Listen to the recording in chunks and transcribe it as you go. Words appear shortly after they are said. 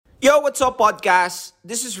Yo, what's up podcast?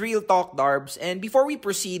 This is Real Talk Darbs, and before we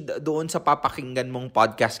proceed doon sa papakinggan mong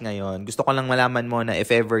podcast ngayon, gusto ko lang malaman mo na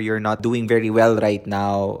if ever you're not doing very well right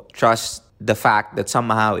now, trust the fact that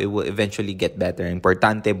somehow it will eventually get better.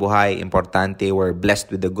 Importante buhay, importante we're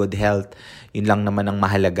blessed with a good health. Yun lang naman ang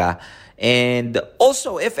mahalaga. And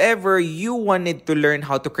also, if ever you wanted to learn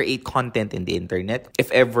how to create content in the internet,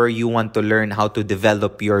 if ever you want to learn how to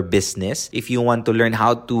develop your business, if you want to learn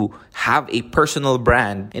how to have a personal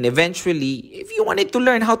brand, and eventually, if you wanted to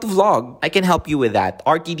learn how to vlog, I can help you with that.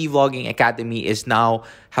 RTD Vlogging Academy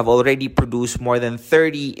have already produced more than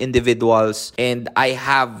 30 individuals, and I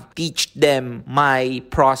have teach them my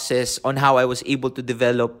process on how I was able to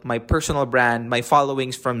develop my personal brand, my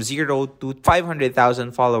followings from 0 to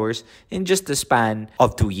 500,000 followers in just the span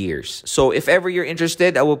of 2 years. So if ever you're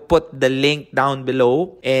interested, I will put the link down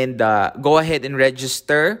below and go ahead and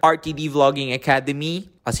register RTD Vlogging Academy.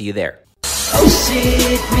 I'll see you there. Oh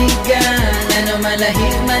shit, migan, ano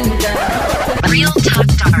malahiman ka. Real Talk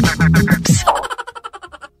Darbs.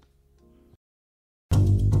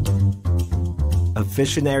 A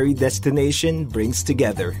visionary destination brings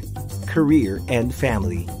together career and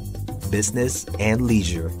family, business and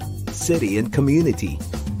leisure, city and community.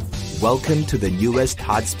 Welcome to the newest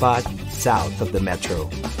hotspot south of the metro,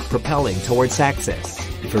 propelling towards access,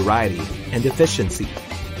 variety, and efficiency.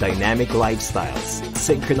 Dynamic lifestyles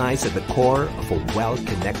synchronized at the core of a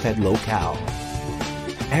well-connected locale.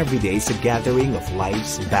 Every day is a gathering of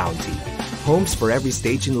life's bounty. Homes for every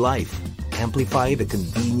stage in life amplify the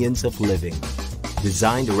convenience of living.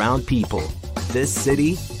 Designed around people, this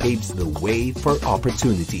city paves the way for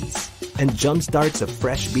opportunities and jumpstarts a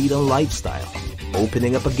fresh beat on lifestyle,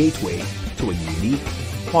 opening up a gateway to a unique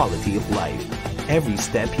quality of life. Every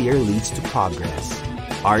step here leads to progress.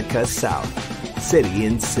 Arca South, City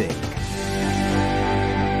in Sync.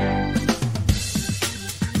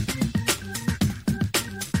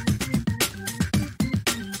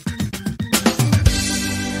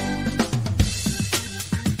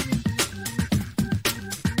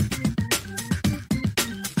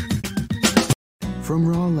 From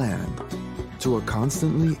raw land to a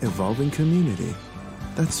constantly evolving community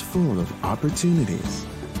that's full of opportunities,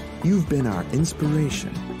 you've been our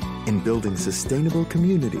inspiration in building sustainable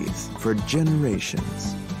communities for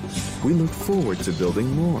generations. We look forward to building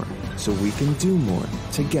more so we can do more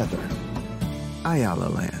together. Ayala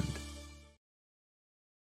Land.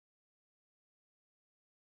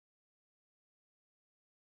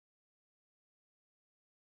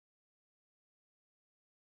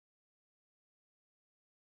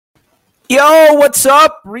 Yo, what's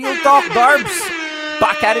up? Real Talk Darbs.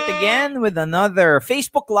 Back at it again with another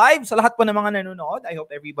Facebook Live. Sa lahat po ng mga nanonood, I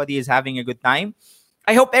hope everybody is having a good time.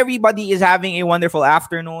 I hope everybody is having a wonderful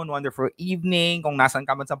afternoon, wonderful evening, kung nasan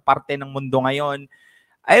ka man sa parte ng mundo ngayon.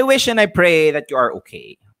 I wish and I pray that you are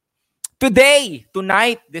okay. Today,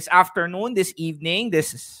 tonight, this afternoon, this evening,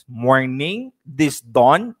 this morning, this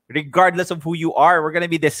dawn, regardless of who you are, we're going to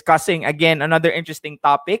be discussing again another interesting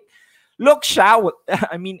topic.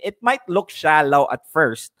 It might look shallow at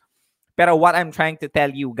first, pero what I'm trying to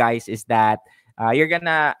tell you guys is that you're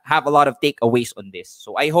gonna have a lot of takeaways on this.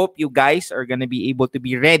 So I hope you guys are gonna be able to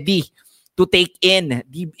be ready to take in,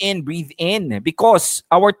 deep in, breathe in, because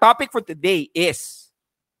our topic for today is,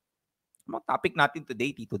 ang topic natin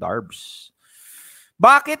today, Tito Darbs,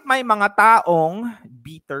 bakit may mga taong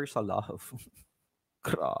bitter sa love?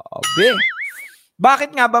 Grabe.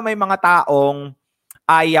 Bakit nga ba may mga taong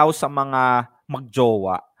ayaw sa mga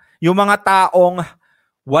magjowa? Yung mga taong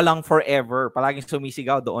walang forever, palaging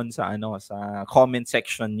sumisigaw doon sa sa comment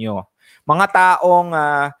section nyo. Mga taong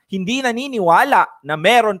hindi naniniwala na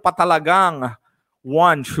meron pa talagang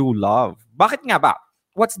one true love. Bakit nga ba?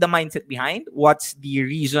 What's the mindset behind? What's the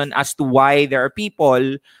reason as to why there are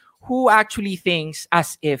people who actually thinks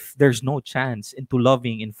as if there's no chance into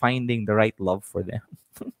loving and finding the right love for them?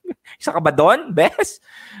 Isa ka ba doon, Bes?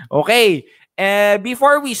 Okay.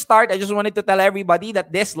 Before we start, I just wanted to tell everybody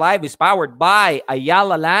that this live is powered by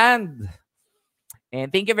Ayala Land.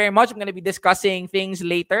 And thank you very much. I'm going to be discussing things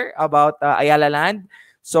later about Ayala Land.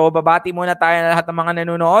 So, babati muna tayo na lahat ng mga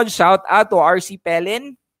nanonood. Shout out to RC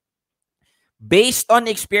Pelin. Based on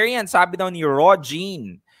experience, sabi daw ni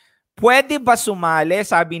Rogine, pwede ba sumali?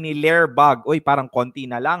 Sabi ni Lairbag. Uy, parang konti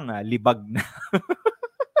na lang. Libag na.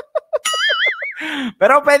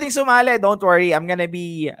 Pero pwedeng sumali. Don't worry. I'm gonna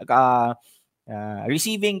be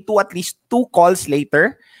receiving at least two calls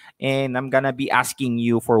later, and I'm gonna be asking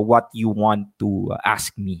you for what you want to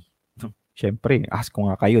ask me. Siyempre, ask ko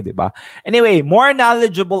nga kayo, di ba? Anyway, more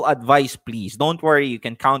knowledgeable advice, please. Don't worry, you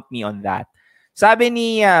can count me on that. Sabi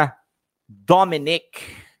ni Dominic,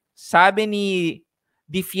 sabi ni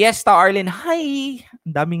Di Fiesta Arlen, hi!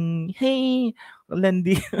 Ang daming, hey!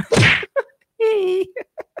 Landi. Hey!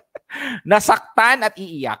 Nasaktan at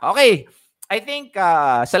iiyak. Okay. I think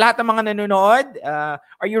sa lahat ng mga nanonood,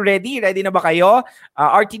 are you ready? Ready na ba kayo?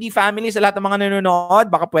 RTD family, sa lahat ng mga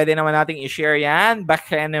nanonood, baka pwede naman nating i-share yan.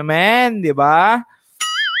 Baka naman, di ba?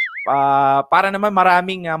 Para naman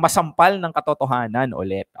maraming masampal ng katotohanan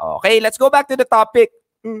ulit. Okay, let's go back to the topic.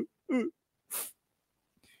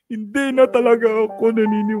 Hindi na talaga ako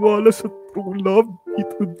naniniwala sa true love,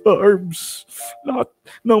 Tito Darbs. Lahat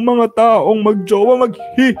ng mga taong magjowa,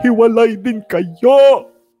 maghihiwalay din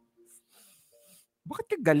kayo. Bakit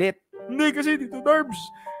ka galit? Hindi kasi, Tito Darbs,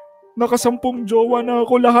 nakasampung jowa na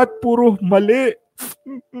ako, lahat puro mali.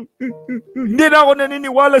 Hindi na ako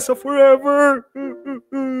naniniwala sa forever.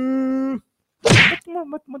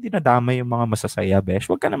 Ba't mo dinadamay yung mga masasaya,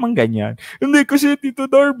 besh? Huwag ka naman ganyan. Hindi kasi, Tito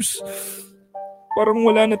Darbs, parang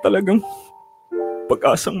wala na talagang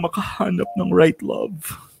pag-asang makahanap ng right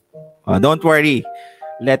love. Don't worry.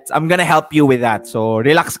 I'm gonna help you with that. So,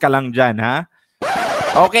 relax ka lang dyan, ha?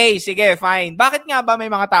 Okay, sige, fine. Bakit nga ba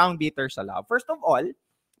may mga taong bitter sa love? First of all,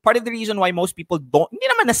 part of the reason why most people hindi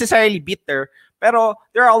naman necessarily bitter, pero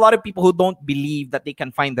there are a lot of people who don't believe that they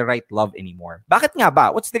can find the right love anymore. Bakit nga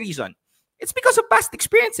ba? What's the reason? It's because of past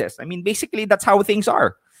experiences. I mean, basically, that's how things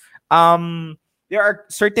are. There are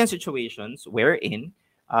certain situations wherein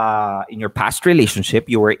in your past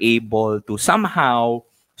relationship, you were able to somehow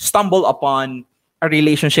stumble upon a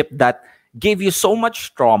relationship that gave you so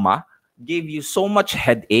much trauma, gave you so much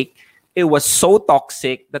headache. It was so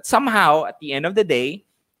toxic that somehow, at the end of the day,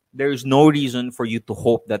 there's no reason for you to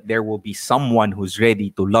hope that there will be someone who's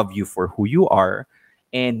ready to love you for who you are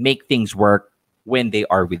and make things work when they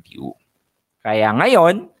are with you. Kaya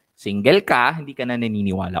ngayon, single ka, hindi ka na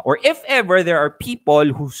naniniwala. Or if ever there are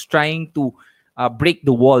people who's trying to break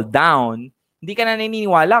the wall down, hindi ka na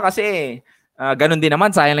naniniwala kasi ganun din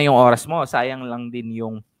naman, sayang lang yung oras mo, sayang lang din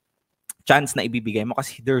yung chance na ibibigay mo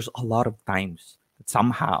kasi there's a lot of times that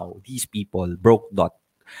somehow these people broke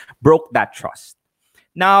that trust.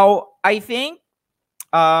 Now, I think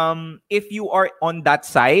if you are on that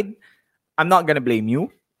side, I'm not gonna blame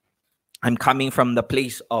you. I'm coming from the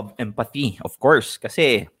place of empathy, of course,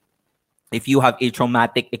 kasi if you have a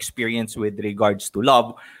traumatic experience with regards to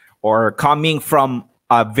love or coming from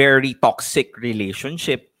a very toxic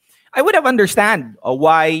relationship, I would have understand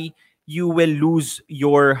why you will lose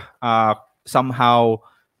your somehow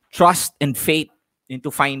trust and faith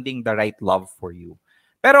into finding the right love for you.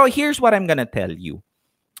 Pero here's what I'm gonna tell you.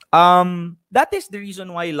 That is the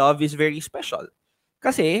reason why love is very special.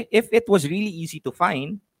 Kasi if it was really easy to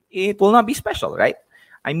find, it will not be special, right?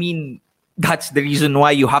 I mean, that's the reason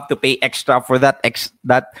why you have to pay extra for that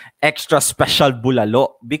extra special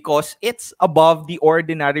bulalo because it's above the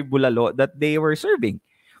ordinary bulalo that they were serving.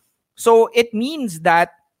 So it means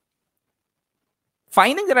that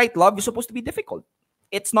finding the right love is supposed to be difficult.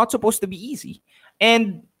 It's not supposed to be easy.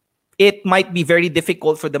 And it might be very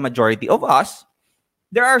difficult for the majority of us.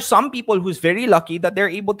 There are some people who's very lucky that they're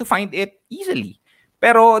able to find it easily.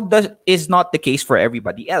 Pero that is not the case for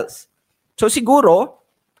everybody else. So siguro,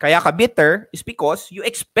 kaya ka bitter is because you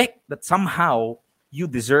expect that somehow you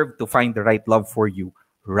deserve to find the right love for you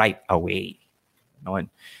right away.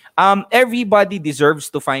 Everybody deserves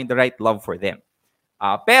to find the right love for them.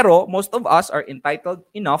 Pero most of us are entitled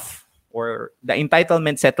enough, or the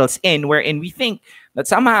entitlement settles in, wherein we think that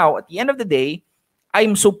somehow at the end of the day,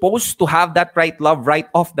 I'm supposed to have that right love right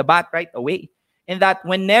off the bat, right away. And that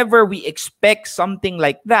whenever we expect something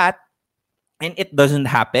like that and it doesn't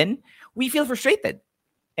happen, we feel frustrated.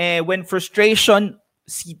 And when frustration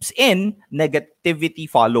seeps in, negativity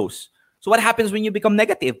follows. So what happens when you become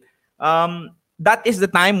negative? That is the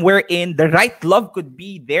time wherein the right love could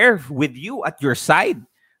be there with you at your side.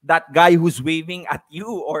 That guy who's waving at you,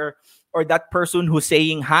 or that person who's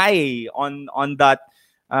saying hi on that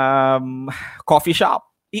coffee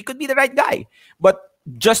shop. He could be the right guy. But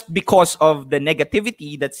just because of the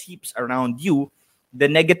negativity that seeps around you, the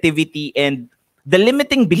negativity and the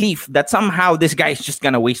limiting belief that somehow this guy is just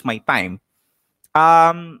gonna waste my time,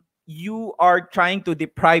 you are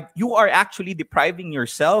actually depriving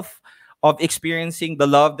yourself of experiencing the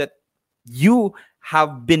love that you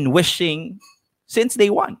have been wishing since day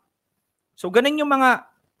one. So ganun yung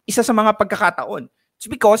isa sa mga pagkakataon. It's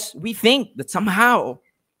because we think that somehow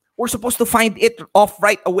we're supposed to find it off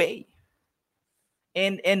right away.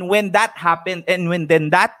 And when that happened, and when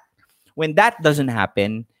that doesn't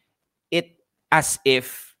happen, it as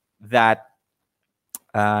if that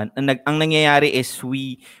ang nangyayari is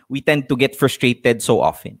we tend to get frustrated so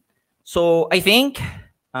often. So I think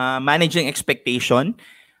managing expectation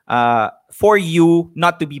for you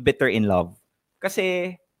not to be bitter in love.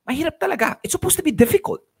 Kasi mahirap talaga. It's supposed to be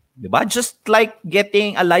difficult. Diba? Just like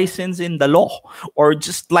getting a license in the law or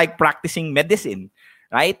just like practicing medicine,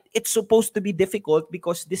 right? It's supposed to be difficult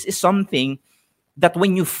because this is something that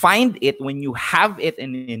when you find it, when you have it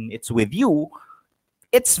and it's with you,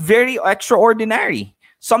 it's very extraordinary.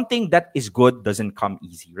 Something that is good doesn't come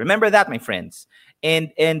easy. Remember that, my friends.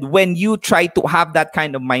 And when you try to have that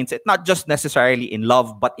kind of mindset, not just necessarily in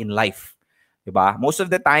love, but in life, diba? Most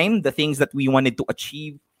of the time, the things that we wanted to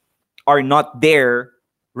achieve are not there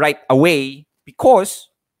right away because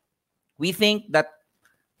we think that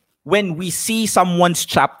when we see someone's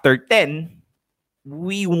chapter 10,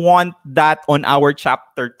 we want that on our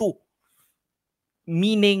chapter 2.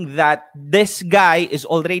 Meaning that this guy is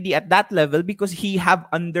already at that level because he have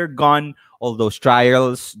undergone all those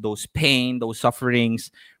trials, those pain, those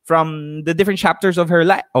sufferings from the different chapters of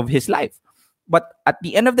his life. But at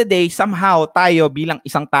the end of the day, somehow tayo bilang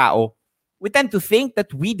isang tao, we tend to think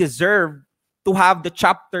that we deserve to have the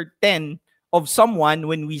chapter 10 of someone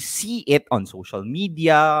when we see it on social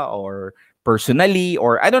media or personally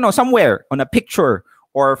or I don't know, somewhere on a picture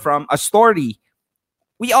or from a story.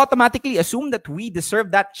 We automatically assume that we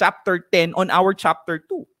deserve that chapter 10 on our chapter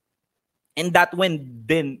 2. And that when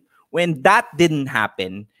that didn't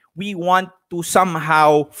happen, we want to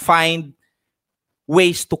somehow find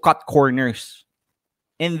ways to cut corners.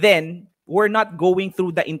 And then, we're not going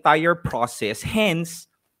through the entire process. Hence,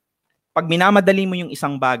 pag minamadali mo yung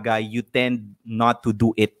isang bagay, you tend not to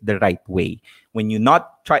do it the right way. When you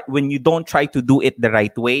don't try to do it the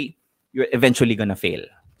right way, you're eventually gonna fail.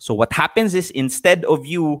 So what happens is instead of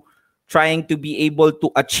you trying to be able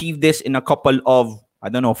to achieve this in a couple of,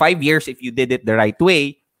 5 years if you did it the right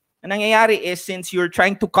way, ang nangyayari is since you're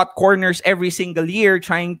trying to cut corners every single year,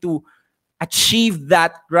 trying to achieve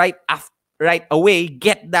that right away,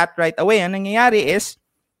 get that right away, ang nangyayari is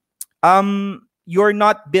you're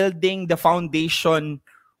not building the foundation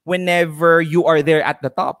whenever you are there at the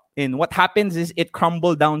top. And what happens is it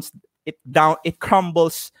crumbles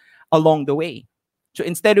along the way. So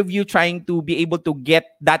instead of you trying to be able to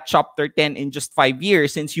get that chapter 10 in just 5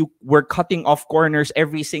 years, since you were cutting off corners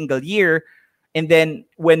every single year, and then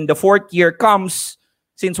when the 4th year comes,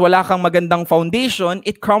 since wala kang magandang foundation,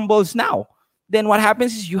 it crumbles now. Then what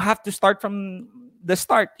happens is you have to start from the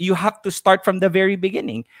start. You have to start from the very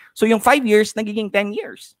beginning. So yung 5 years, nagiging 10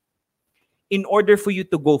 years. In order for you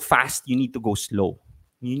to go fast, you need to go slow.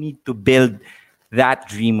 You need to build that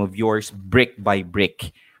dream of yours brick by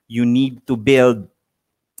brick. You need to build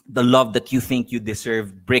the love that you think you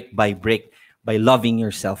deserve brick by brick by loving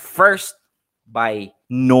yourself first, by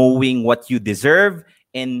knowing what you deserve,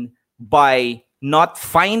 and by not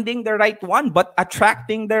finding the right one, but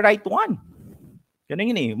attracting the right one.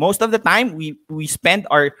 Ganun yun eh. Most of the time, we spend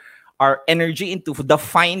our energy into the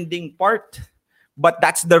finding part. But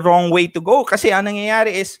that's the wrong way to go. Kasi ang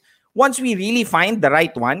nangyayari is, once we really find the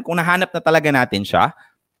right one, kung nahanap na talaga natin siya,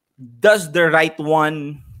 does the right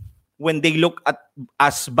one, when they look at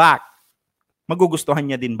us back, magugustuhan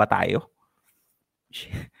niya din ba tayo?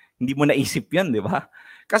 Hindi mo naisip yan, di ba?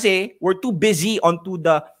 Kasi we're too busy onto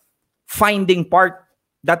the finding part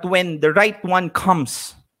that when the right one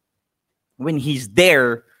comes, when he's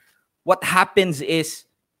there, what happens is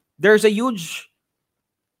there's a huge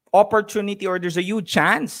opportunity or there's a huge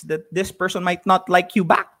chance that this person might not like you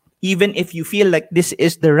back. Even if you feel like this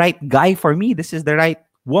is the right guy for me, this is the right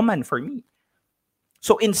woman for me.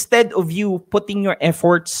 So instead of you putting your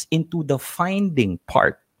efforts into the finding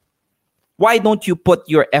part, why don't you put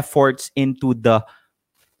your efforts into the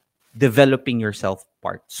developing yourself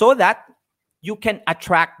part so that you can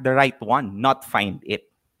attract the right one, not find it?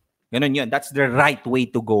 Ganun yun. That's the right way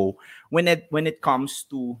to go when it comes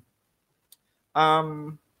to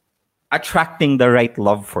attracting the right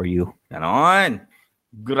love for you. Ganon.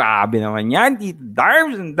 Grabe naman yan, Tito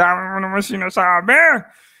Darbs. Ang dami naman sinasabi.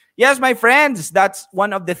 Yes, my friends, that's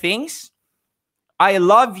one of the things. I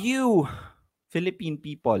love you, Philippines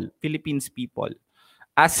people.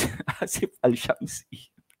 As if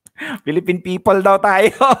Al-Shamsi. Philippine people daw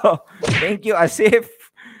tayo. Thank you, Asif.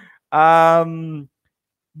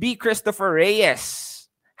 B. Christopher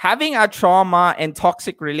Reyes. Having a trauma and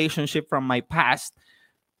toxic relationship from my past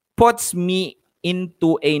puts me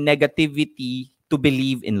into a negativity to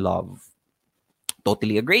believe in love.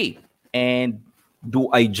 Totally agree. And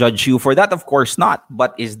do I judge you for that? Of course not.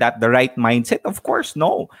 But is that the right mindset? Of course,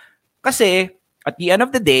 no. Kasi at the end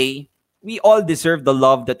of the day, we all deserve the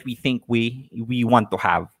love that we think we want to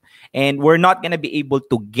have. And we're not going to be able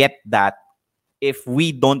to get that if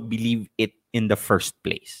we don't believe it in the first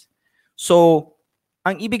place. So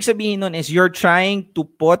ang ibig sabihin nun is you're trying to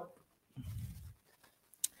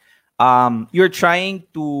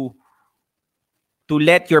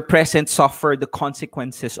let your present suffer the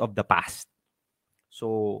consequences of the past.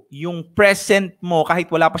 So, yung present mo, kahit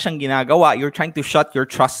wala pa siyang ginagawa, you're trying to shut your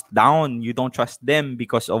trust down. You don't trust them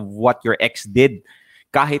because of what your ex did.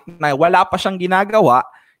 Kahit na wala pa siyang ginagawa,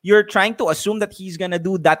 you're trying to assume that he's gonna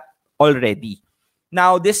do that already.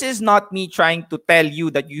 Now, this is not me trying to tell you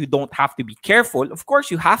that you don't have to be careful. Of course,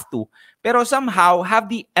 you have to. Pero somehow, have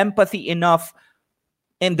the empathy enough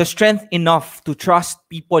and the strength enough to trust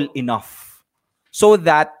people enough so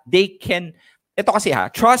that they can... Ito kasi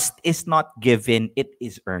trust is not given, it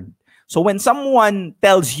is earned. So when someone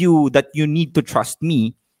tells you that you need to trust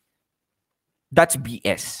me, that's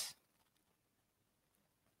BS.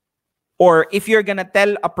 Or if you're gonna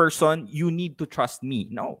tell a person, you need to trust me.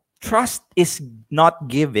 No. Trust is not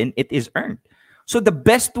given, it is earned. So the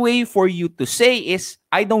best way for you to say is,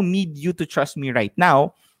 I don't need you to trust me right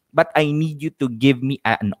now, but I need you to give me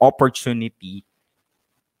an opportunity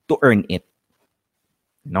to earn it.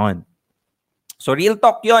 Non. So real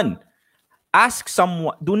talk yun.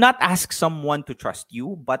 Do not ask someone to trust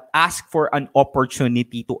you, but ask for an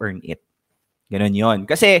opportunity to earn it. Ganon yun.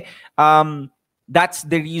 Kasi that's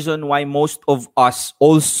the reason why most of us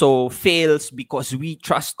also fails, because we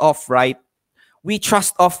trust off, right? We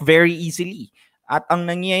trust off very easily. At ang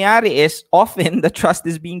nangyayari is, often the trust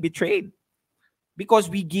is being betrayed because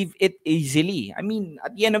we give it easily. I mean,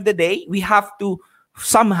 at the end of the day, we have to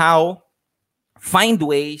somehow find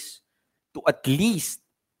ways to at least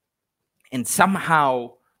and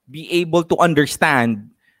somehow be able to understand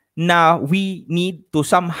na we need to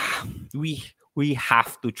we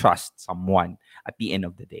have to trust someone at the end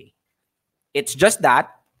of the day. It's just that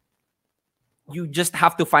you just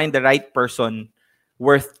have to find the right person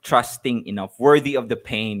worth trusting enough, worthy of the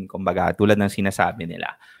pain, kumbaga, tulad ng sinasabi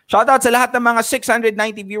nila. Shoutout sa lahat ng mga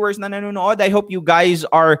 690 viewers na nanonood. I hope you guys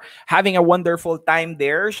are having a wonderful time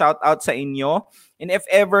there. Shoutout sa inyo. And if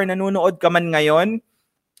ever nanonood ka man ngayon,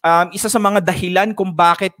 isa sa mga dahilan kung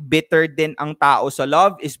bakit bitter din ang tao sa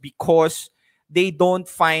love is because they don't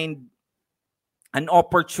find an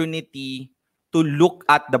opportunity to look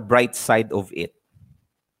at the bright side of it.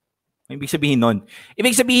 Ibig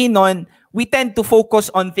sabihin nun, we tend to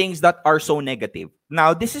focus on things that are so negative.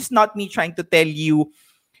 Now, this is not me trying to tell you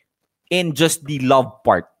in just the love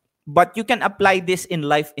part, but you can apply this in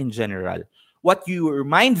life in general. What your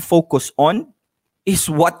mind focus on is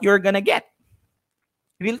what you're gonna get.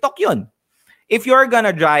 Real talk yun. If you're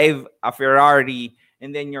gonna drive a Ferrari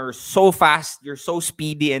and then you're so fast, you're so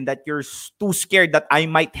speedy, and that you're too scared that I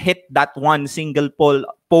might hit that one single pole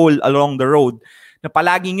along the road, na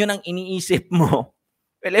palaging yun ang iniisip mo,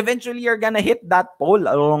 well, eventually you're gonna hit that pole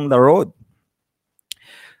along the road.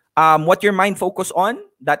 What your mind focus on,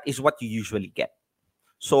 that is what you usually get.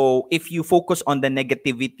 So if you focus on the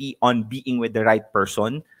negativity on being with the right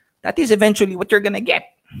person, that is eventually what you're gonna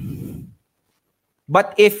get.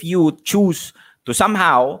 But if you choose to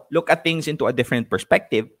somehow look at things into a different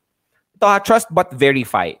perspective, trust but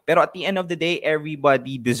verify. Pero at the end of the day,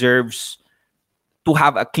 everybody deserves to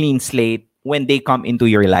have a clean slate when they come into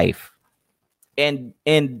your life. And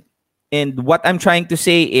what I'm trying to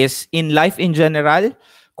say is, in life in general,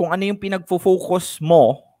 kung ano yung pinagfo-focus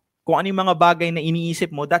mo, kung ano yung mga bagay na iniisip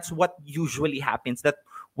mo, that's what usually happens. That's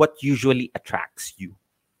what usually attracts you.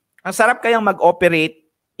 Ang sarap kayang mag-operate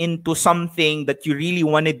into something that you really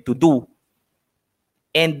wanted to do,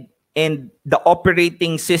 and the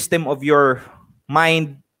operating system of your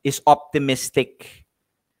mind is optimistic.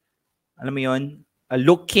 Alam mo yun?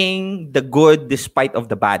 Looking the good despite of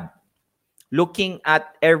the bad. Looking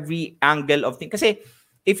at every angle of things. Kasi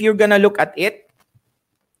if you're gonna look at it,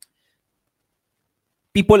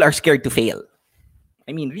 people are scared to fail.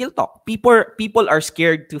 I mean, real talk. People are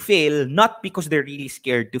scared to fail, not because they're really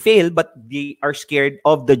scared to fail, but they are scared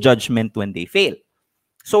of the judgment when they fail.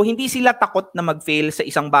 So, hindi sila takot na mag-fail sa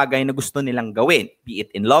isang bagay na gusto nilang gawin. Be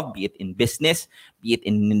it in love, be it in business, be it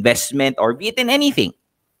in investment, or be it in anything.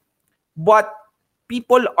 But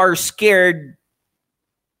people are scared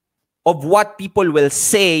of what people will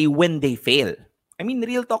say when they fail. I mean,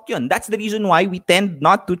 real talk yun. That's the reason why we tend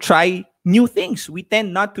not to try new things. We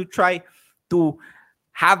tend not to try to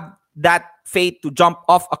have that faith to jump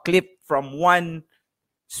off a cliff from one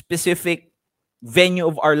specific venue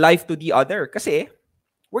of our life to the other. Kasi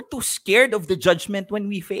we're too scared of the judgment when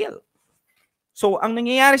we fail. So, ang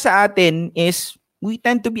nangyayari sa atin is we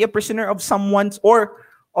tend to be a prisoner of someone's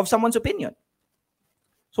opinion.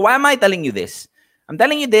 So, why am I telling you this? I'm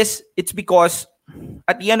telling you this, it's because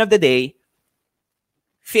at the end of the day,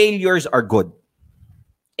 failures are good.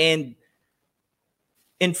 And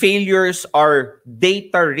and failures are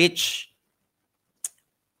data-rich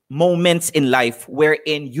moments in life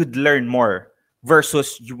wherein you'd learn more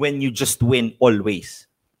versus when you just win always.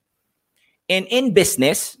 And in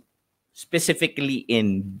business, specifically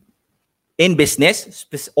in business,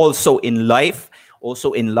 also in life,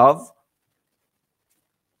 also in love,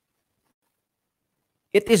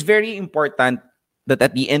 it is very important that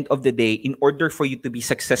at the end of the day, in order for you to be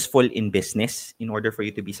successful in business, in order for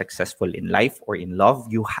you to be successful in life or in love,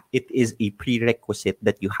 it is a prerequisite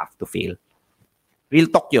that you have to fail. Real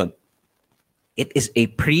talk yun. It is a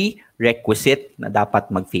prerequisite na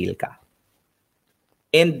dapat mag-fail ka.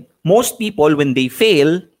 And most people, when they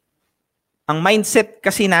fail, ang mindset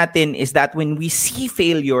kasi natin is that when we see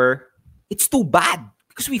failure, it's too bad.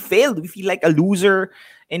 Because we failed. We feel like a loser.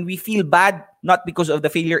 And we feel bad, not because of the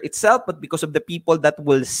failure itself, but because of the people that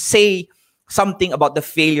will say something about the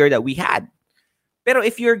failure that we had. Pero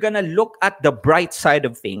if you're gonna look at the bright side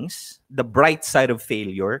of things, the bright side of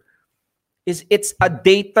failure, is it's a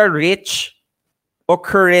data-rich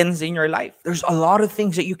occurrence in your life. There's a lot of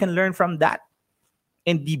things that you can learn from that.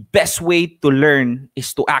 And the best way to learn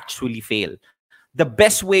is to actually fail. The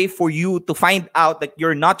best way for you to find out that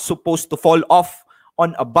you're not supposed to fall off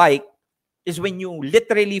on a bike is when you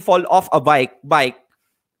literally fall off a bike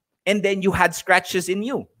and then you had scratches in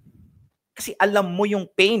you. Kasi alam mo yung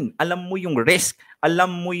pain, alam mo yung risk, alam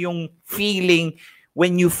mo yung feeling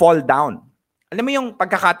when you fall down. Alam mo yung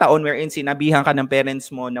pagkakataon wherein sinabihan ka ng parents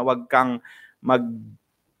mo na wag kang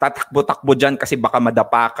magtatakbo-takbo dyan kasi baka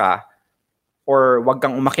madapa ka or wag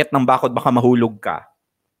kang umakyat ng bakod baka mahulog ka.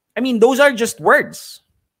 I mean, those are just words.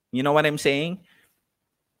 You know what I'm saying?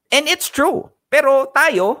 And it's true. Pero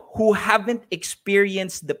tayo, who haven't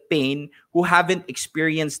experienced the pain, who haven't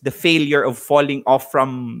experienced the failure of falling off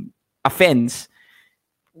from a fence,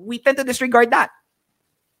 we tend to disregard that.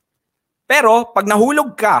 Pero, pag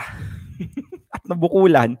nahulog ka at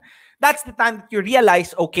nabukulan, that's the time that you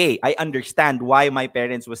realize, okay, I understand why my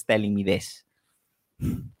parents was telling me this.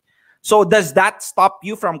 So, does that stop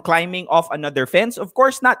you from climbing off another fence? Of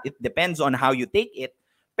course not. It depends on how you take it.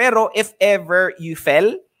 Pero, if ever you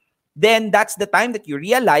fell, then that's the time that you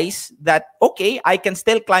realize that, okay, I can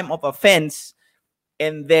still climb up a fence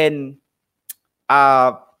and then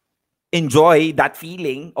enjoy that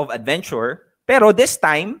feeling of adventure. Pero this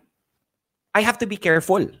time, I have to be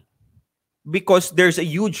careful because there's a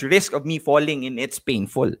huge risk of me falling and it's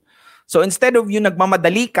painful. So instead of yung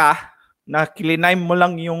nagmamadali ka, na kilinime mo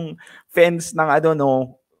lang yung fence ng, I don't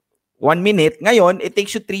know, 1 minute, ngayon, it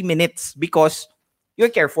takes you 3 minutes because you're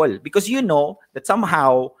careful. Because you know that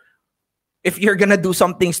somehow, if you're gonna do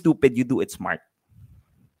something stupid, you do it smart.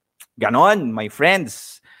 Ganon, my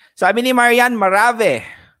friends. Sabi ni Marian Marave,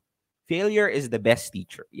 failure is the best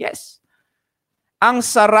teacher. Yes. Ang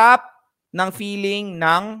sarap ng feeling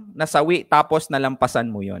ng nasawi tapos nalampasan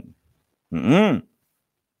mo yun.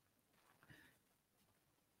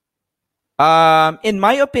 In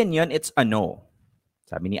my opinion, it's a no.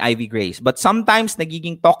 Sabi ni Ivy Grace. But sometimes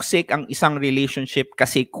nagiging toxic ang isang relationship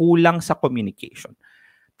kasi kulang sa communication.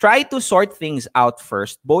 Try to sort things out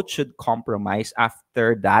first. Both should compromise.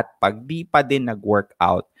 After that, pag di pa din nag-work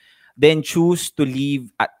out, then choose to leave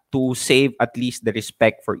to save at least the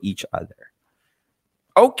respect for each other.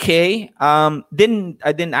 Okay. I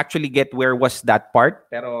didn't actually get where was that part.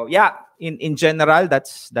 Pero yeah, in general,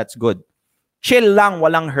 that's good. Chill lang,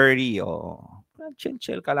 walang hurry. Oh.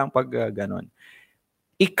 Chill ka lang pag ganon.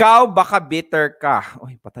 Ikaw, baka bitter ka.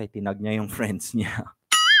 Uy, patay, tinag niya yung friends niya.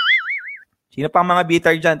 Sino pang mga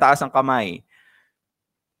bitter dyan? Taas ang kamay.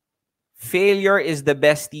 Failure is the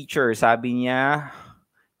best teacher, sabi niya.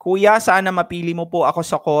 Kuya, sana mapili mo po ako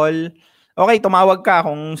sa call. Okay, tumawag ka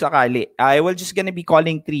kung sakali. I will just gonna be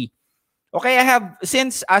calling 3. Okay, I have,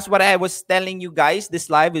 since as what I was telling you guys,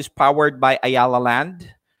 this live is powered by Ayala Land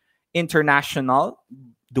International,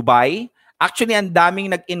 Dubai. Actually, ang daming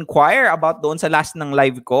nag-inquire about doon sa last ng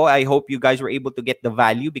live ko. I hope you guys were able to get the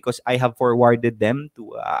value because I have forwarded them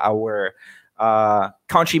to our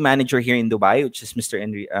country manager here in Dubai, which is Sir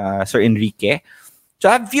Enrique. So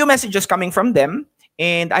I have a few messages coming from them,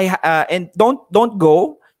 and and don't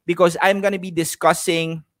go because I'm gonna be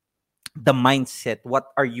discussing the mindset.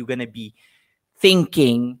 What are you gonna be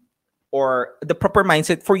thinking, or the proper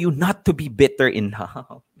mindset for you not to be bitter in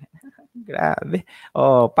love? Grabe.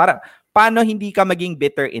 Oh, paano hindi ka maging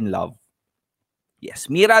bitter in love? Yes,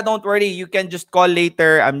 Mira, don't worry. You can just call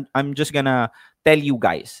later. I'm just gonna tell you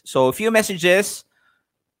guys. So a few messages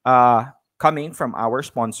coming from our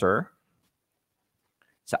sponsor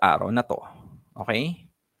sa araw na to. Okay?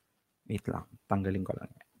 Wait lang. Tanggalin ko lang.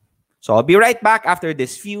 So I'll be right back after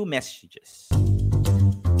these few messages.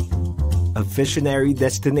 A visionary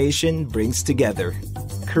destination brings together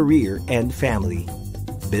career and family,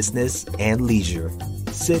 business and leisure,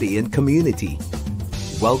 city and community.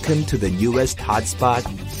 Welcome to the newest hotspot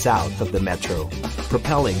south of the metro,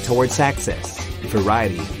 propelling towards access,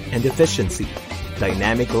 variety, and efficiency.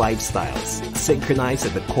 Dynamic lifestyles synchronized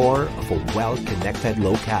at the core of a well-connected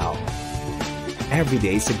locale. Every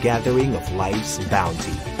day is a gathering of life's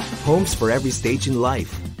bounty. Homes for every stage in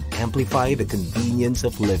life amplify the convenience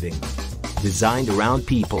of living. Designed around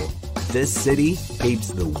people, this city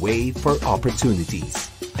paves the way for opportunities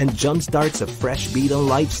and jumpstarts a fresh beat on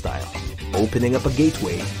lifestyle, opening up a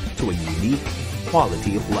gateway to a unique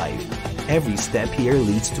quality of life. Every step here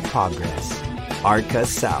leads to progress. Arca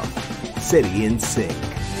South, City in Sync.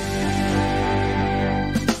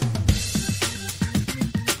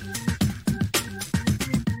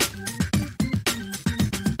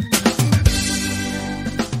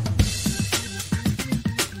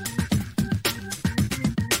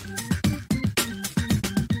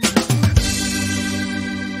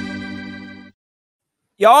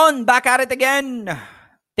 Yon, back at it again.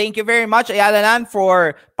 Thank you very much, Ayala Land,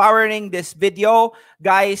 for powering this video.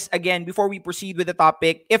 Guys, again, before we proceed with the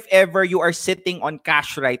topic, if ever you are sitting on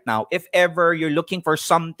cash right now, if ever you're looking for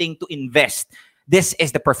something to invest, this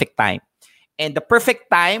is the perfect time. And the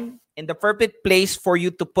perfect time and the perfect place for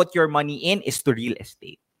you to put your money in is to real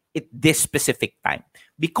estate at this specific time.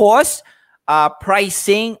 Because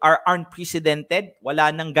pricing are unprecedented.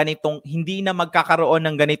 Wala nang ganitong, hindi na magkakaroon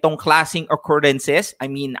ng ganitong klaseng occurrences. I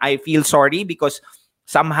mean, I feel sorry because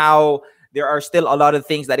somehow there are still a lot of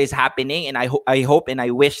things that is happening, and I hope and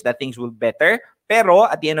I wish that things will be better. Pero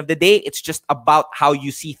at the end of the day, it's just about how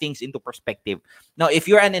you see things into perspective. Now, if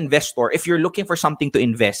you're an investor, if you're looking for something to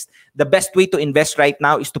invest, the best way to invest right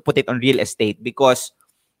now is to put it on real estate, because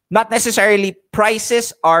not necessarily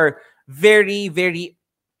prices are very, very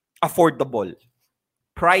affordable.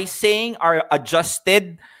 Pricing are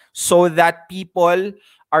adjusted so that people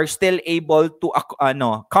are still able to,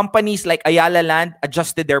 companies like Ayala Land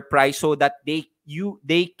adjusted their price so that they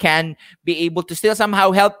can be able to still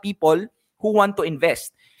somehow help people who want to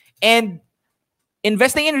invest. And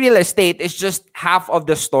investing in real estate is just half of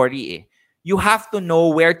the story. Eh. You have to know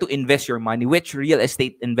where to invest your money, which real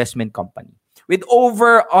estate investment company. With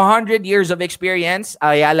over 100 years of experience,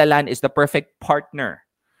 Ayala Land is the perfect partner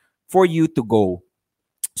for you to go.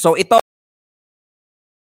 So ito,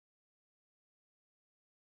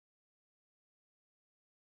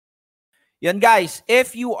 yan guys,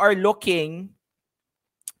 if you are looking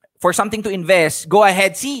for something to invest, go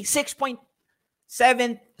ahead. See,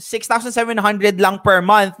 6,700 lang per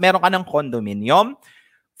month, meron ka ng condominium.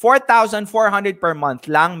 4,400 per month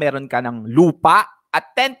lang, meron ka ng lupa.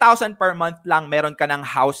 At 10,000 per month lang, meron ka ng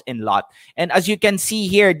house and lot. And as you can see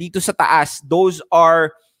here, dito sa taas, those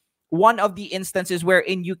are one of the instances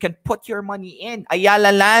wherein you can put your money in.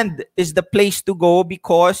 Ayala Land is the place to go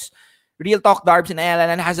because Real Talk Darbs and Ayala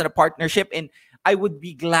Land has a partnership, and I would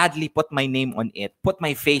be gladly put my name on it, put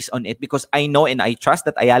my face on it, because I know and I trust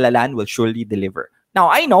that Ayala Land will surely deliver. Now,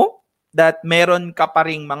 I know that meron ka pa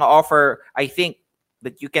ring mga offer, I think,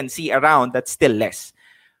 that you can see around that's still less.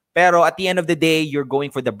 Pero at the end of the day, you're going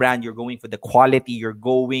for the brand, you're going for the quality, you're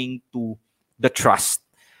going to the trust.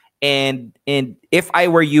 And if I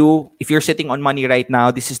were you, if you're sitting on money right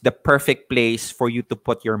now, this is the perfect place for you to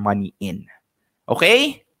put your money in.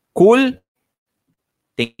 Okay? Cool?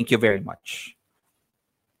 Thank you very much.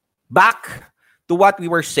 Back to what we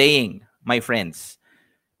were saying, my friends.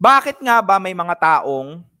 Bakit nga ba may mga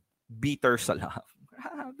taong bitter sa love?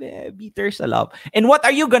 Grabe, bitter sa love. And what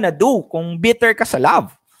are you gonna do kung bitter ka sa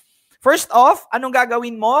love? First off, anong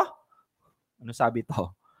gagawin mo? Ano sabi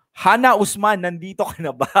to? Hana Usman, nandito ka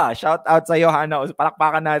na ba? Shout out sa'yo, Hana Usman.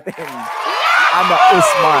 Palakpakan natin. Hana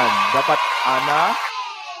Usman. Dapat, Hana?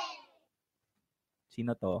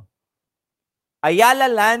 Sino to?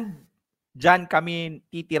 Ayala Land. Diyan kami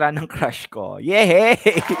titira ng crush ko. Yay!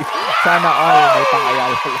 Sana all may pang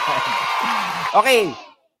Ayala Land. Okay.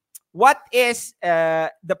 What is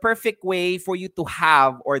the perfect way for you to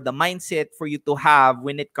have, or the mindset for you to have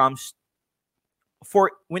when it comes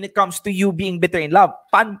to you being bitter in love?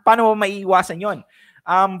 Paano mo maiiwasan yon?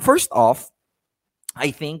 First off,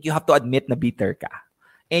 I think you have to admit na bitter ka.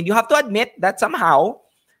 And you have to admit that somehow,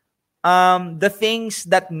 the things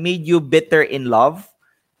that made you bitter in love,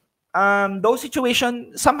 those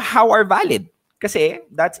situations somehow are valid. Kasi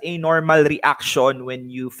that's a normal reaction when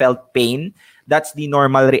you felt pain. That's the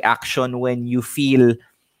normal reaction when you feel,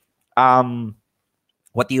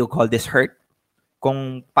 what do you call this, hurt?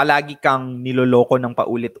 Kung palagi kang niloloko ng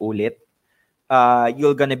paulit-ulit,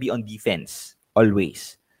 you're gonna be on defense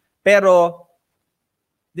always. Pero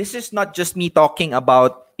this is not just me talking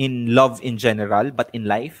about in love in general, but in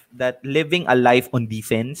life, that living a life on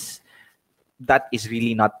defense, that is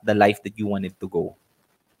really not the life that you wanted to go.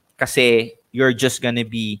 Kasi you're just gonna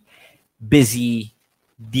be busy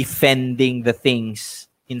defending the things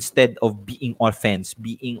instead of being offense,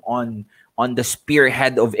 being on the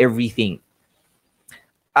spearhead of everything.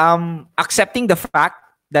 Accepting the fact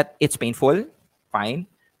that it's painful, fine.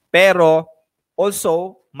 Pero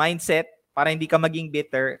also, mindset, para hindi ka maging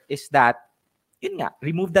bitter, is that, yun nga,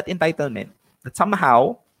 remove that entitlement. That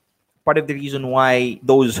somehow, part of the reason why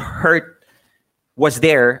those hurt was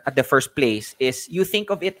there at the first place is you think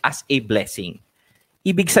of it as a blessing.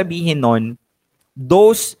 Ibig sabihin nun,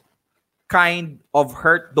 those kind of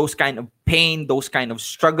hurt, those kind of pain, those kind of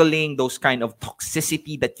struggling, those kind of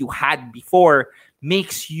toxicity that you had before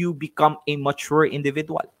makes you become a mature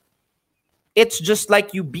individual. It's just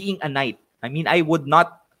like you being a knight. I mean, I would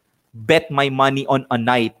not bet my money on a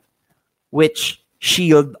knight which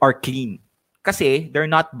shield are clean. Kasi they're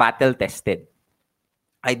not battle tested.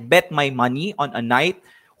 I'd bet my money on a knight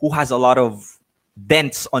who has a lot of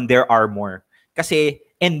dents on their armor. Kasi,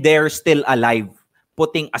 and they're still alive,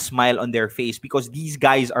 putting a smile on their face because these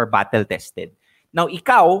guys are battle tested. Now,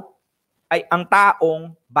 ikaw ay ang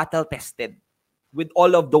taong battle tested. With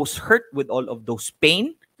all of those hurt, with all of those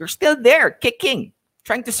pain, you're still there, kicking,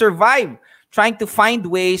 trying to survive, trying to find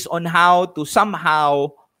ways on how to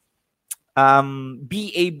somehow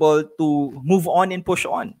be able to move on and push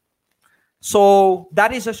on. So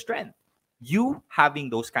that is a strength. You having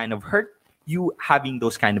those kind of hurt, you having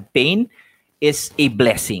those kind of pain is a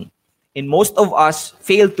blessing. And most of us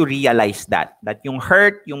fail to realize that yung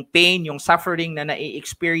hurt, yung pain, yung suffering na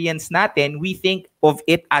na-experience natin, we think of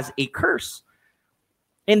it as a curse.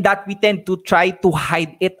 And that we tend to try to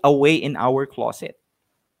hide it away in our closet.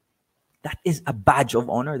 That is a badge of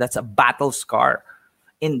honor. That's a battle scar.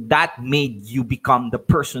 And that made you become the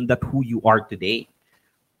person that who you are today.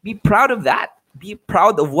 Be proud of that. Be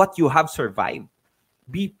proud of what you have survived.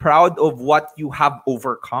 Be proud of what you have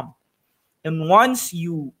overcome. And once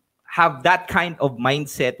you have that kind of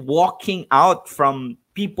mindset, walking out from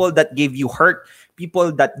people that gave you hurt,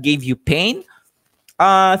 people that gave you pain,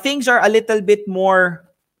 things are a little bit more,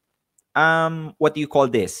 what do you call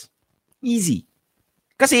this? Easy.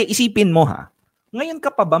 Kasi isipin mo ha, ngayon ka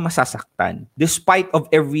pa ba masasaktan despite of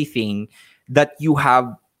everything that you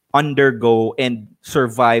have undergo and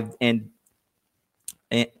survived and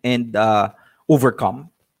overcome?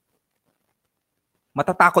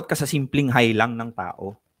 Matatakot ka sa simpleng hay lang ng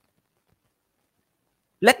tao.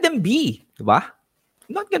 Let them be, diba?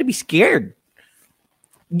 I'm not gonna be scared.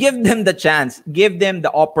 Give them the chance. Give them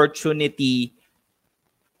the opportunity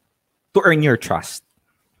to earn your trust.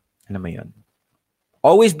 Alam mo yun?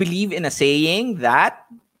 Always believe in a saying that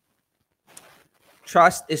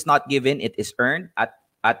trust is not given, it is earned.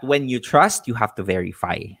 At when you trust, you have to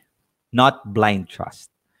verify. Not blind trust.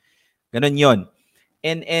 Ganun yun.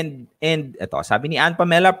 And ito, sabi ni Ann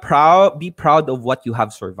Pamela, be proud of what you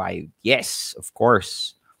have survived. Yes, of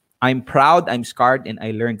course. I'm proud, I'm scarred, and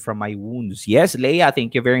I learned from my wounds. Yes, Leia,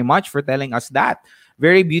 thank you very much for telling us that.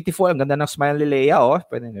 Very beautiful. Ang ganda ng smile ni Leia, oh.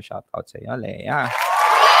 Pwede na shout out sa iyo, Leia.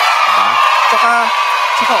 Diba?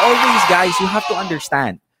 Saka always, guys, you have to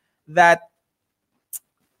understand that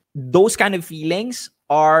those kind of feelings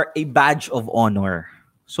are a badge of honor.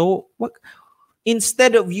 So,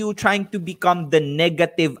 instead of you trying to become the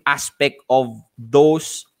negative aspect of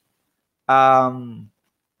those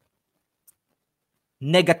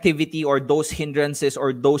negativity or those hindrances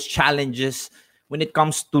or those challenges when it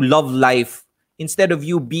comes to love life, instead of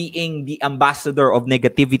you being the ambassador of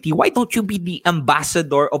negativity, why don't you be the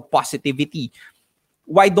ambassador of positivity?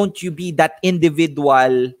 Why don't you be that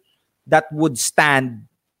individual that would stand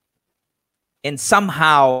and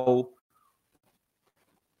somehow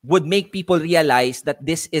would make people realize that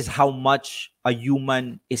this is how much a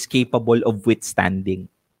human is capable of withstanding.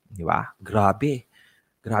 Di ba? Grabe.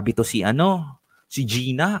 Grabe to si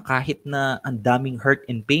Gina, kahit na ang daming hurt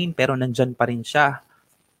and pain, pero nandyan pa rin siya.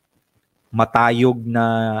 Matayog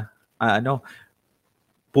na,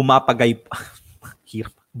 pumapagay.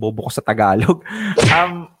 Hirap, bobo ko sa Tagalog.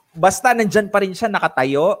 Basta nandyan pa rin siya,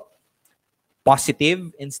 nakatayo,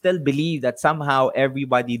 positive, and still believe that somehow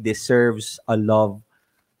everybody deserves a love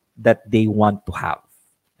that they want to have.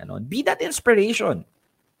 Be that inspiration.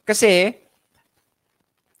 Kasi,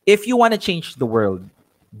 if you want to change the world,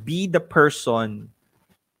 be the person,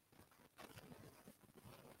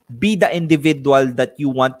 be the individual that you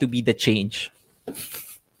want to be the change.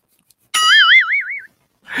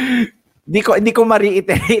 Hindi ko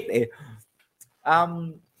ma-reiterate eh.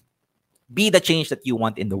 Be the change that you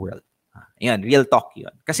want in the world. Ayan, real talk yun.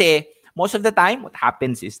 Kasi most of the time, what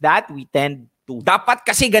happens is that we tend to, dapat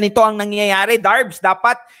kasi ganito ang nangyayari, Darbs.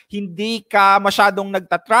 Dapat hindi ka masyadong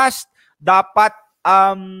nagtatrust. Dapat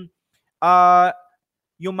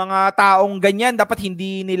yung mga taong ganyan, dapat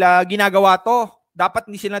hindi nila ginagawa to. Dapat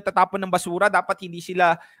hindi sila tatapon ng basura. Dapat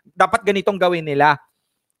ganitong gawin nila.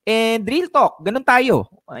 And real talk, ganun tayo.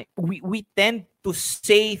 We tend to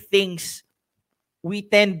say things. We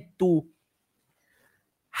tend to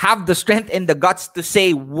have the strength and the guts to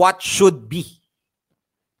say what should be.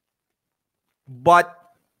 But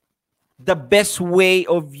the best way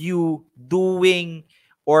of you doing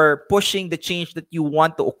or pushing the change that you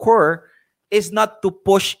want to occur is not to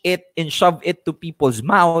push it and shove it to people's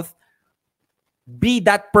mouth. Be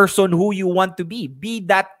that person who you want to be. Be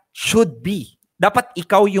that should be. Dapat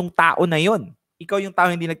ikaw yung tao na yun. Ikaw yung tao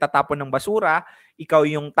hindi nagtatapon ng basura. Ikaw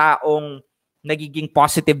yung taong nagiging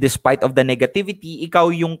positive despite of the negativity. Ikaw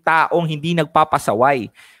yung taong hindi nagpapasaway.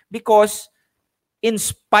 Because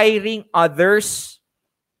inspiring others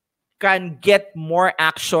can get more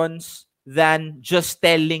actions than just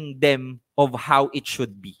telling them of how it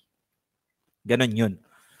should be. Ganon yun.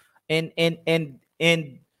 And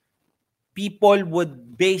people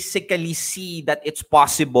would basically see that it's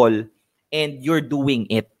possible and you're doing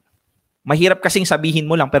it. Mahirap kasing sabihin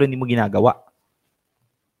mo lang pero hindi mo ginagawa.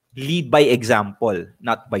 Lead by example,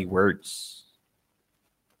 not by words.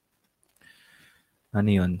 Ano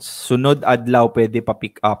yun? Sunod adlaw pwede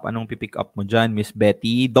pa-pick up. Anong pipick up mo dyan, Miss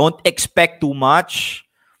Betty? Don't expect too much.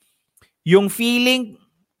 Yung feeling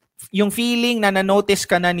na na-notice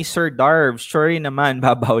ka na ni Sir Darv, sorry naman,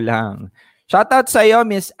 babaw lang. Shoutout sa iyo,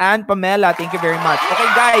 Miss Ann Pamela. Thank you very much. Okay,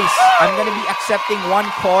 guys, I'm gonna be accepting one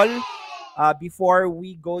call before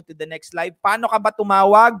we go to the next live. Paano ka ba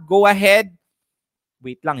tumawag? Go ahead.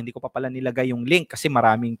 Wait lang, hindi ko pa pala nilagay yung link kasi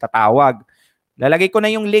maraming tatawag. Lalagay ko na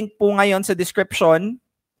yung link po ngayon sa description.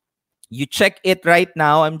 You check it right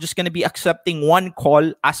now. I'm just gonna be accepting one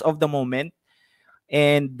call as of the moment.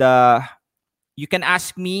 And you can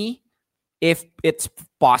ask me if it's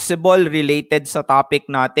possible related sa topic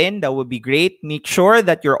natin. That would be great. Make sure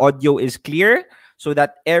that your audio is clear so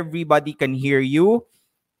that everybody can hear you.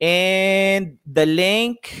 And the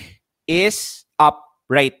link is up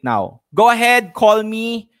right now. Go ahead, call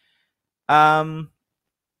me.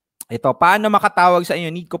 Ito, paano makatawag sa inyo?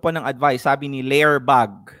 Need ko po ng advice. Sabi ni Layer Bag.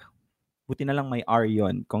 Buti na lang may R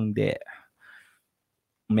yun. Kung di,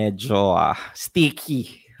 medyo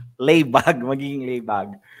sticky. Laybag, magiging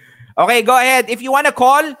laybag. Okay, go ahead. If you want to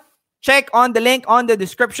call, check on the link on the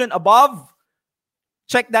description above.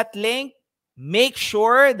 Check that link. Make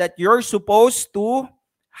sure that you're supposed to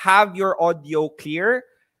have your audio clear.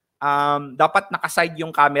 Dapat nakaside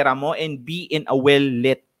yung camera mo and be in a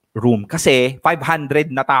well-lit room. Kasi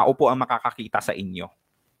 500 na tao po ang makakakita sa inyo.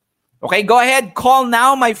 Okay, go ahead. Call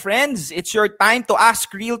now, my friends. It's your time to ask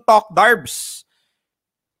Real Talk Darbs.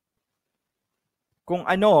 Kung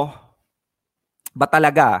ano ba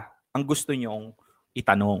talaga ang gusto nyong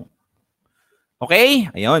itanong. Okay?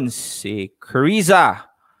 Ayun, si Kriza.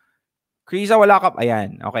 Kriza, wala ka.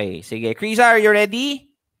 Ayan, okay. Sige. Kriza, are you ready?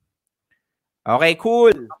 Okay,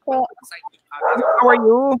 cool. How are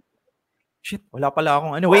you? Shit, wala pala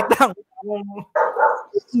akong ano. Wait lang.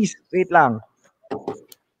 Wait lang.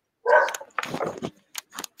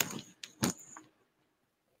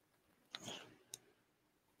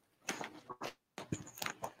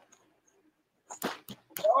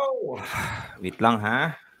 Oh. Wait lang,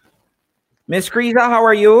 ha? Miss Kriza, how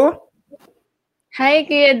are you? Hi,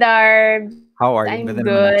 Kuya Darb. How are you? I'm Ganda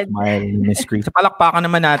good. naman ang smile, Miss Kriza. Palakpakan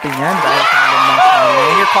naman natin yan. Dahil sa magandang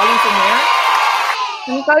smile. You're calling from where?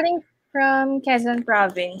 I'm calling from Quezon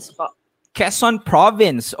Province po. Quezon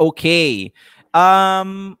Province. Okay.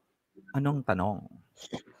 Anong tanong?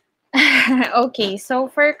 Okay, so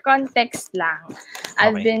for context lang,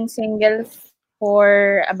 I've Okay. been single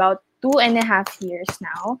for about 2.5 years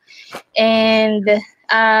now. And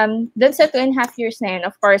dun sa 2.5 years na yun,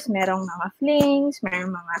 of course, merong mga flings, merong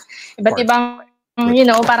mga iba't course. ibang, you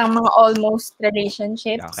know, parang mga almost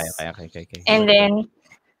relationships. Okay. And then,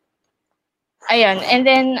 ayun. And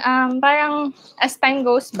then, parang as time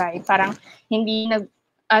goes by, parang hindi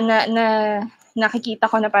nakikita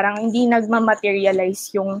ko na parang hindi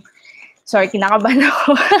nagmamaterialize yung, sorry, kinakabahan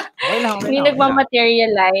ako. Hindi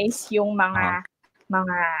nagmamaterialize yung mga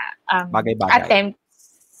Bagay-bagay.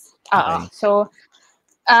 attempts. Oo. Okay. So,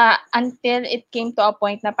 until it came to a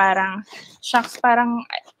point na parang, shucks, parang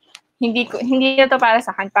hindi na to para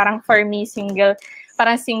sa akin. Parang for me,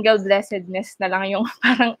 parang single blessedness na lang yung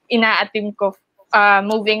parang ina-attempt ko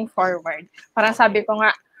moving forward. Parang sabi ko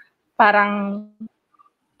nga, parang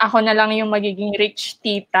ako na lang yung magiging rich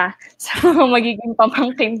tita sa mga magiging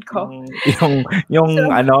pamangkin ko.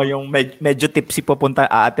 yung medyo tipsy pupunta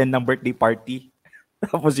a-attend ng birthday party.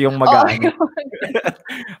 Tapos yung mag-aano.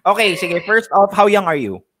 Okay, sige. First off, how young are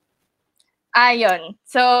you? Ayun.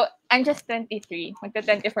 So, I'm just 23.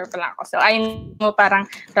 Magta-24 pa lang ako. So, I know parang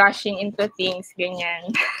rushing into things, ganyan.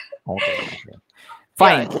 Okay.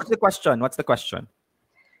 Fine. Yun. What's the question?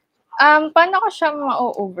 Paano ko siya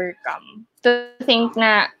ma-overcome? To think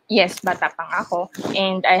na, yes, bata pang ako,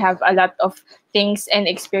 and I have a lot of things and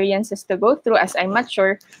experiences to go through as I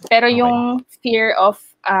mature. Pero yung fear of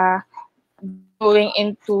going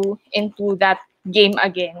into that game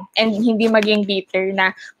again, and hindi maging bitter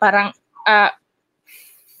na parang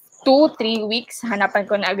 2-3 weeks, hanapan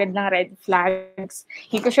ko na agad ng red flags.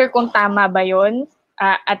 Hindi ko sure kung tama ba yun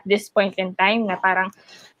at this point in time na parang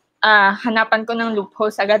hanapan ko ng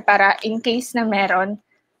loopholes agad para in case na meron,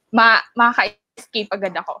 makaka-escape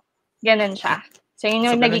agad ako. Ganon siya. So, yun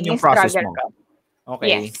yung nagiging struggle ko.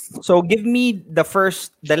 Okay. Yes. So, give me the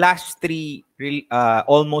last 3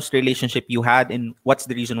 almost relationship you had, and what's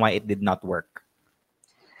the reason why it did not work?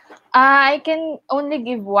 I can only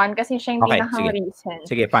give one kasi siya yung Okay, pinaka-recent.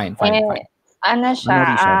 Sige, fine. Ano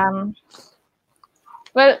siya,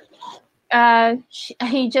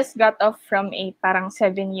 he just got off from a parang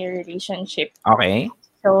 7-year relationship. Okay.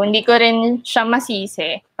 So, hindi ko rin siya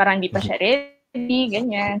masisi. Parang hindi pa siya ready,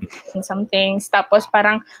 ganyan, and some things. Tapos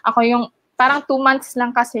parang ako yung, parang 2 months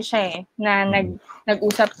lang kasi siya na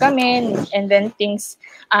nag-usap kami, and then things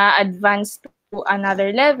advanced to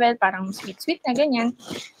another level, parang sweet na ganyan.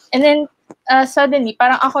 And then, suddenly,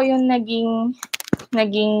 parang ako yung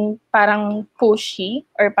naging parang pushy,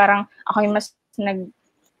 or parang ako yung mas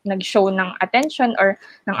nag-show ng attention or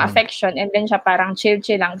ng affection, and then siya parang chill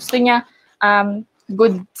lang. Gusto niya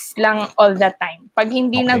goods lang all the time. Pag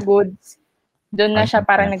hindi na goods, doon na siya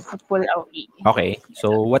parang nag-pull away. Okay.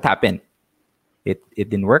 So, what happened? It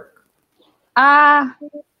didn't work?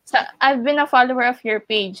 So I've been a follower of your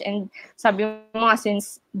page, and sabi mo nga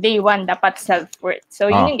since day 1 dapat self-worth.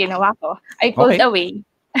 So yun yung ginawa ko. I pulled away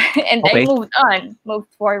and I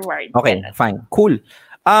moved forward. Okay, fine. Cool.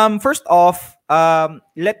 First off,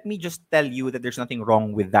 let me just tell you that there's nothing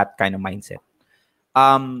wrong with that kind of mindset.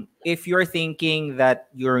 If you're thinking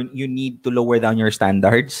that you need to lower down your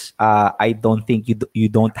standards, I don't think you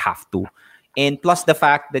don't have to. And plus the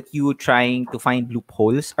fact that you trying to find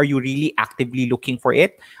loopholes, are you really actively looking for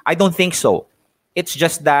it? I don't think so. It's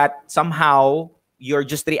just that somehow you're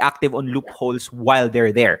just reactive on loopholes while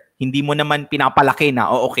they're there. Hindi mo naman pinapalaki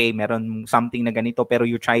na, okay, meron something na ganito, pero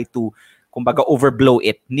you try to, kumbaga, overblow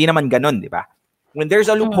it. Hindi naman ganon, di ba? When there's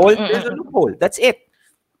a loophole, there's a loophole. That's it.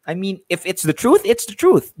 I mean, if it's the truth, it's the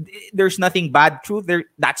truth. There's nothing bad truth there.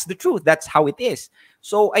 That's the truth. That's how it is.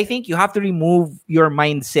 So I think you have to remove your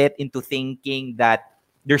mindset into thinking that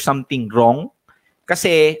there's something wrong.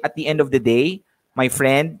 Kasi at the end of the day, my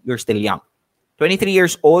friend, you're still young. 23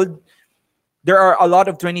 years old. There are a lot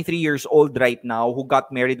of 23 years old right now who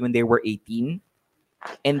got married when they were 18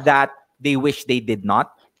 and that they wish they did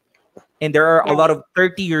not. And there are a lot of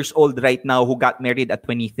 30 years old right now who got married at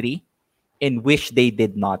 23 and wish they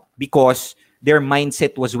did not because their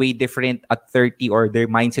mindset was way different at 30 or their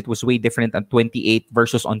mindset was way different at 28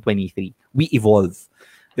 versus on 23. We evolve.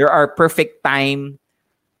 There are perfect time,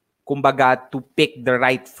 kumbaga, to pick the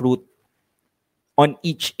right fruit on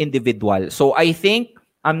each individual. So I think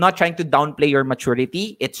I'm not trying to downplay your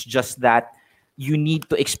maturity. It's just that you need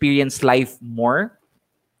to experience life more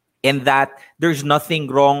and that there's nothing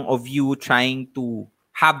wrong of you trying to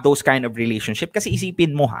have those kind of relationship. Kasi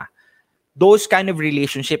isipin mo those kind of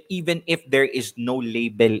relationship, even if there is no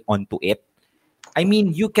label onto it, I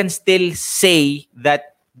mean, you can still say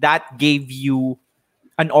that gave you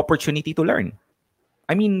an opportunity to learn.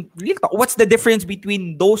 I mean, real talk, what's the difference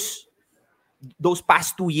between those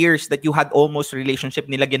past 2 years that you had almost relationship,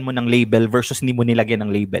 nilagyan mo ng label versus ni mo nilagyan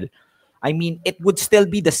ng label? I mean, it would still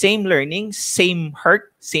be the same learning, same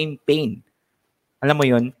hurt, same pain. Alam mo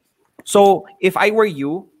yun? So, if I were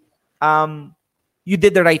you, you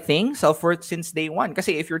did the right thing, self-worth since day 1.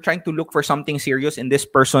 Kasi if you're trying to look for something serious and this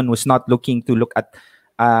person was not looking to look at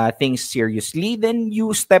things seriously, then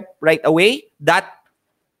you step right away. That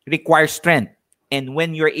requires strength. And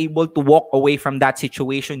when you're able to walk away from that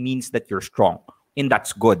situation means that you're strong. And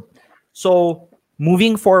that's good. So,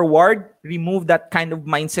 moving forward, remove that kind of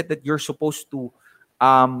mindset that you're supposed to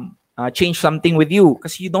change something with you,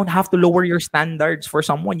 because you don't have to lower your standards for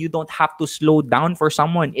someone. You don't have to slow down for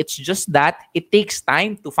someone. It's just that it takes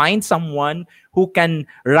time to find someone who can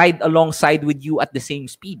ride alongside with you at the same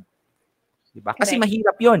speed. Diba? Kasi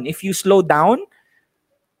mahirap yon. If you slow down,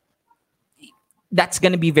 that's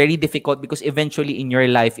gonna be very difficult because eventually in your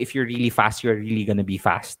life, if you're really fast, you're really gonna be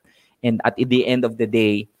fast. And at the end of the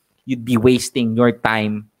day, you'd be wasting your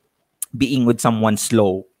time being with someone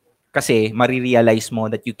slow. Kasi marirealize mo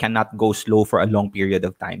that you cannot go slow for a long period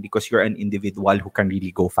of time because you're an individual who can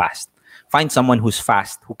really go fast. Find someone who's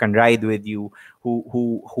fast, who can ride with you,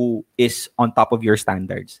 who is on top of your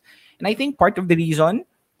standards. And I think part of the reason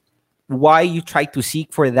why you try to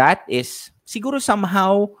seek for that is siguro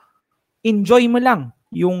somehow enjoy mo lang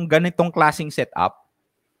yung ganitong klaseng setup.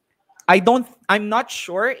 I'm not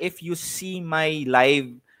sure if you see my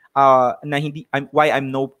live na hindi why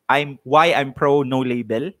I'm pro no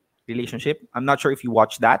label relationship. I'm not sure if you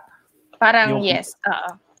watch that. Parang Yung- yes.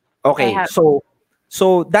 Okay, I have.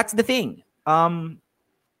 so that's the thing.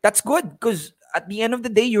 That's good because at the end of the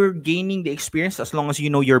day, you're gaining the experience as long as you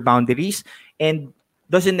know your boundaries, and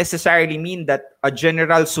doesn't necessarily mean that a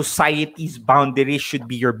general society's boundaries should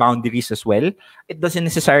be your boundaries as well. It doesn't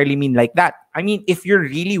necessarily mean like that. I mean, if you're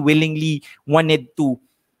really willingly wanted to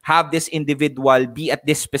have this individual be at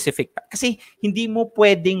this specific kasi hindi mo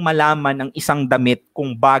pwedeng malaman ang isang damit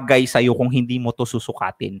kung bagay sa'yo kung hindi mo to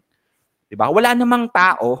susukatin. Diba? Wala namang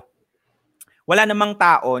tao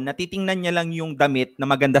na titingnan niya lang yung damit na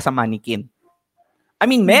maganda sa mannequin. I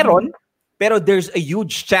mean, meron, pero there's a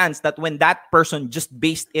huge chance that when that person just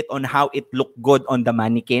based it on how it looked good on the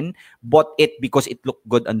mannequin, bought it because it looked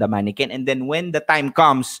good on the mannequin, and then when the time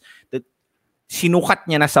comes that sinukat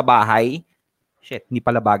niya na sa bahay, shit, hindi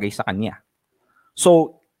pala bagay sa kanya.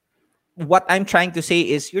 So, what I'm trying to say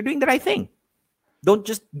is, you're doing the right thing. Don't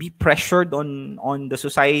just be pressured on the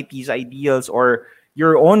society's ideals or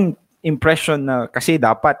your own impression na kasi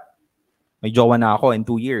dapat may jowa na ako in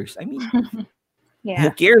 2 years. I mean, Yeah.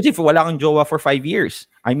 who cares if wala kang jowa for 5 years?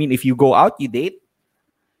 I mean, if you go out, you date,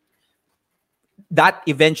 that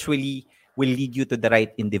eventually will lead you to the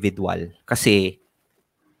right individual. Kasi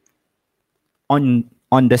on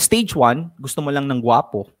the stage 1, gusto mo lang ng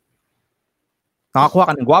gwapo.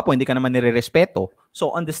 Nakakuha ka ng gwapo, hindi ka naman nirerespeto.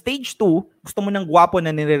 So on the stage 2, gusto mo ng gwapo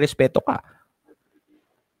na nirerespeto ka.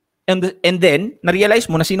 And then, na-realize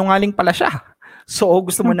mo na sinungaling pala siya. So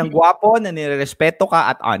gusto mo ng gwapo na nirerespeto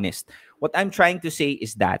ka at honest. What I'm trying to say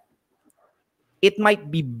is that it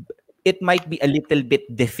might be a little bit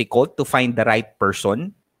difficult to find the right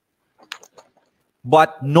person,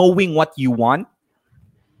 but knowing what you want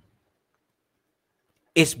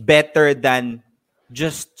is better than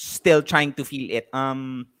just still trying to feel it.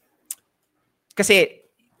 Kasi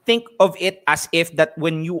think of it as if that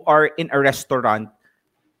when you are in a restaurant,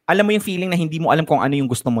 alam mo yung feeling na hindi mo alam kung ano yung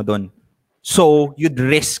gusto mo doon. So you'd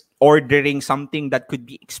risk ordering something that could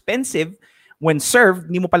be expensive when served,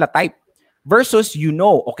 hindi mo pala type. Versus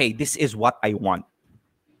okay, this is what I want.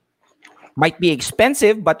 Might be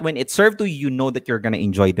expensive, but when it's served to you, you know that you're gonna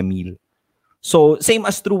enjoy the meal. So same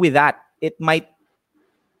as true with that. It might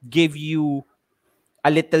give you a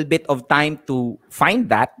little bit of time to find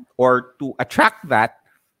that or to attract that,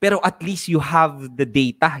 pero at least you have the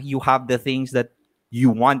data, you have the things that you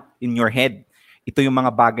want in your head. Ito yung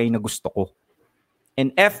mga bagay na gusto ko.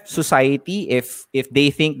 And F society if they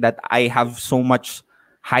think that I have so much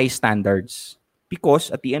high standards, because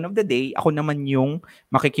at the end of the day, ako naman yung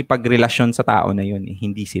makikipagrelasyon sa tao na yun,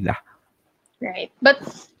 hindi sila. Right. But,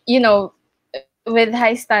 with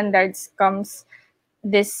high standards comes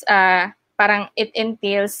this, parang it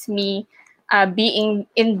entails me being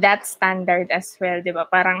in that standard as well, di ba?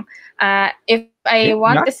 Parang, if I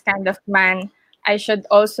want this kind of man, I should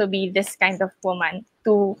also be this kind of woman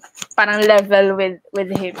to parang level with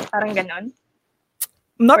him. Parang ganon.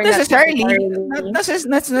 Not Or necessarily. not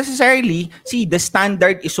Not necessarily. See, the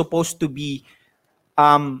standard is supposed to be,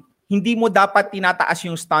 hindi mo dapat tinataas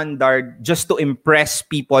yung standard just to impress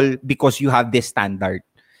people because you have this standard.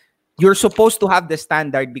 You're supposed to have the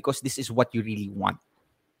standard because this is what you really want.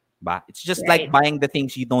 Ba? It's just like buying the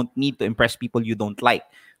things you don't need to impress people you don't like.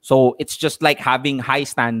 So it's just like having high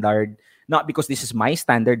standard, not because this is my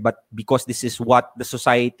standard, but because this is what the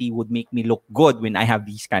society would make me look good when I have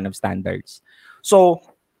these kind of standards. So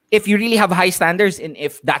if you really have high standards and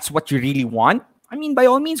if that's what you really want, I mean, by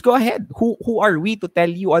all means, go ahead. Who are we to tell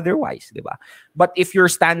you otherwise, diba? But if your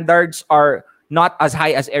standards are not as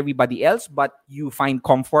high as everybody else, but you find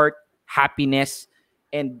comfort, happiness,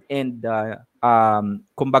 and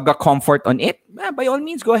kumbaga comfort on it, by all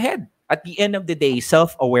means, go ahead. At the end of the day,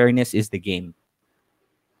 self-awareness is the game.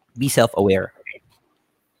 Be self-aware.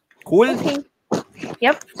 Cool? Okay.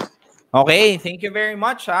 Yep. Okay, thank you very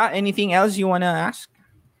much. Anything else you want to ask?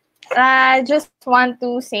 I just want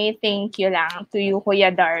to say thank you lang to you,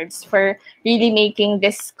 Kuya Dards, for really making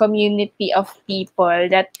this community of people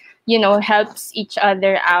that, helps each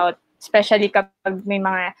other out especially kapag may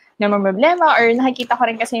mga problema or nakikita ko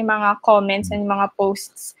rin kasi yung mga comments and mga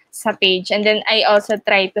posts sa page. And then I also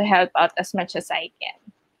try to help out as much as I can.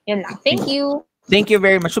 Yun lang. Thank you. Thank you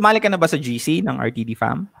very much. Sumali ka na ba sa GC ng RTD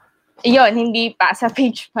Fam? Yun, hindi pa. Sa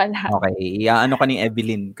page pa lang. Okay. Ano ka ni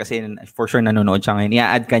Evelyn? Kasi for sure nanonood siya ngayon.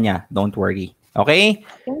 I-add ka niya. Don't worry. Okay?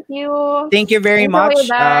 Thank you. Thank you very Thank much. you,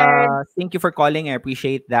 Bard. Thank you for calling. I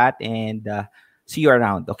appreciate that. And see you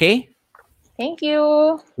around. Okay? Thank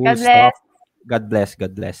you. Cool God bless. stuff. God bless.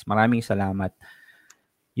 God bless. Maraming salamat.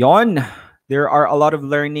 Yon. There are a lot of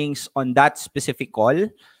learnings on that specific call.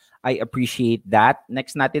 I appreciate that.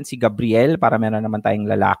 Next natin si Gabriel para meron naman tayong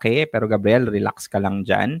lalaki. Pero Gabriel, relax ka lang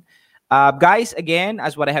dyan. Guys, again,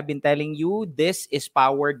 as what I have been telling you, this is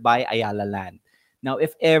powered by Ayala Land. Now,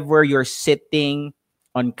 if ever you're sitting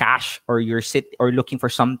on cash or you're looking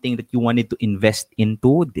for something that you wanted to invest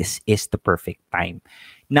into, this is the perfect time.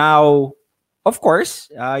 Now, of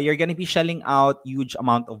course, you're going to be shelling out huge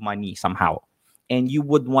amount of money somehow. And you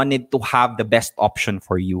would want it to have the best option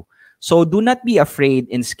for you. So do not be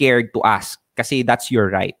afraid and scared to ask kasi that's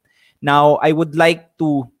your right. Now, I would like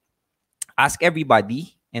to ask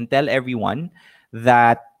everybody and tell everyone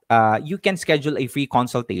that you can schedule a free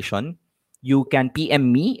consultation. You can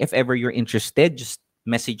PM me if ever you're interested. Just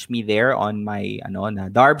message me there on my na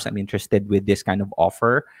Darbs. I'm interested with this kind of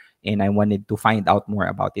offer. And I wanted to find out more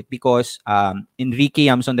about it because Enrique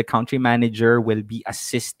Yamson, the country manager, will be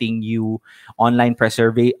assisting you. Online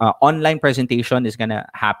presentation is gonna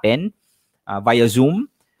happen via Zoom.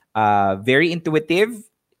 Very intuitive.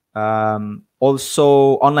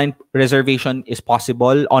 Also, online reservation is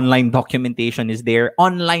possible. Online documentation is there.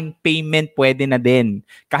 Online payment pwede na din.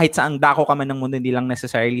 Kahit saang dako ka man ng mundo, hindi lang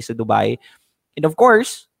necessarily sa Dubai. And of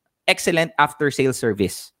course, excellent after-sale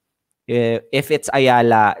service. If it's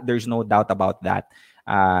Ayala, there's no doubt about that.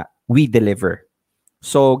 We deliver.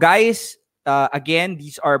 So guys, again,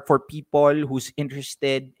 these are for people who's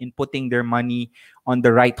interested in putting their money on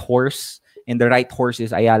the right horse. And the right horse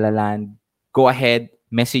is Ayala Land. Go ahead,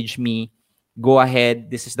 message me. Go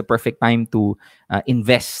ahead. This is the perfect time to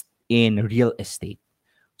invest in real estate.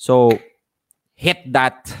 So hit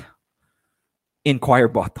that inquire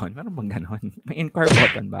button. Ano bang ganon? May inquire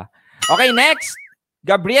button ba? Okay, next.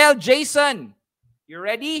 Gabriel Jason, you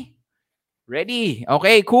ready? Ready.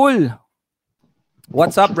 Okay, cool.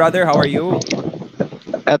 What's up, brother? How are you?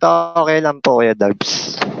 Eto, okay lang po, Kuya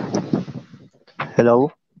Darbs. Hello?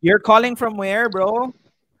 You're calling from where, bro?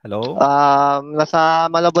 Hello? Nasa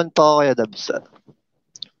Malabon po, Kuya Darbs.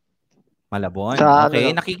 Malabon. Sa Okay,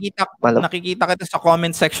 nakikita kita sa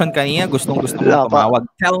comment section kanina. Gustong-gusto mo tumawag.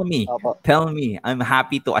 Tell me. I'm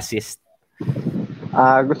happy to assist.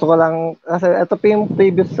 Gusto ko lang, kasi ito pa yung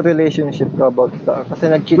previous relationship ko about sa, kasi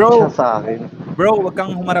nag-cheat siya sa akin. Bro, wag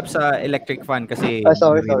kang humarap sa electric fan kasi...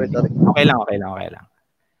 Sorry. Okay lang.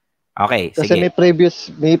 Okay, kasi sige.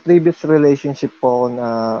 may previous relationship po ako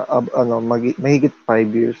na, mahigit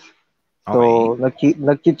 5 years. So, Okay.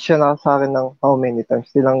 nag-cheat siya na sa akin ng how many times.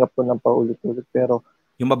 Tinanggap ko ng paulit-ulit. Pero,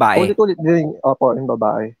 Yung babae. ulit-ulit din, yung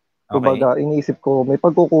babae. Okay. Kumbaga, iniisip ko, may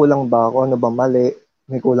pagkukulang ba ako? Ano ba mali?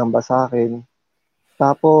 May kulang ba sa akin?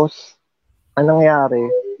 Tapos, anong nangyari?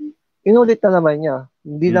 Inulit na naman niya.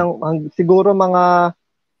 Hindi lang, siguro mga,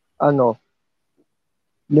 5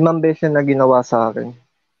 beses na ginawa sa akin.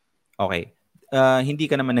 Okay. Hindi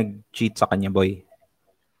ka naman nag-cheat sa kanya, boy?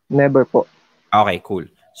 Never po. Okay, cool.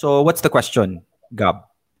 So, what's the question, Gab?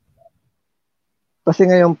 Kasi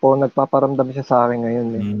ngayon po, nagpaparamdam siya sa akin ngayon.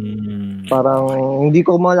 Parang, hindi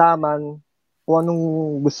ko malaman kung anong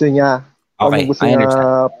gusto niya. Okay, gusto I niya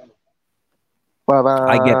understand. para...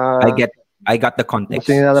 I got the context.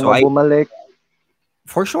 Gusto niya na naman bumalik.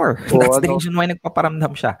 For sure. That's the reason why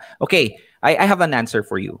nagpaparamdam siya. Okay, I have an answer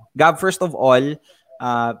for you. Gab, first of all,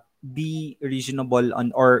 be reasonable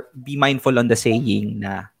or be mindful on the saying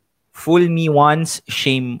na fool me once,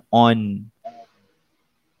 shame on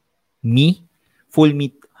me. Fool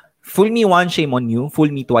me once, shame on you. Fool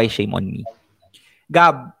me twice, shame on me.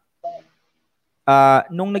 Gab,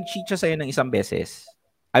 nung nag-cheat siya sa'yo ng isang beses,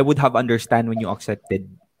 I would have understand when you accepted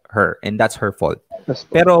her and that's her fault.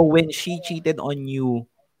 Pero when she cheated on you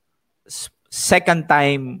second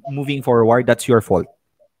time moving forward, that's your fault.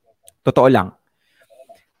 Totoo lang.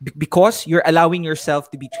 Because you're allowing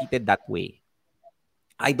yourself to be treated that way.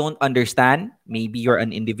 I don't understand. Maybe you're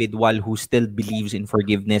an individual who still believes in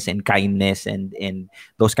forgiveness and kindness and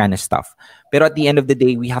those kind of stuff. Pero at the end of the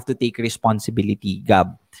day, we have to take responsibility,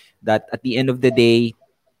 Gab. That at the end of the day,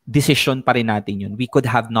 decision pa rin natin yun. We could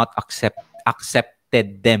have not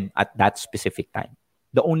accepted them at that specific time.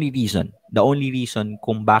 the only reason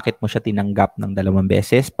kung bakit mo siya tinanggap ng 2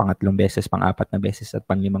 beses, pangatlong beses, pang-4 na beses, at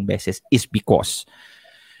pang-5 beses is because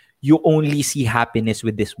you only see happiness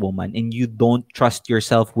with this woman and you don't trust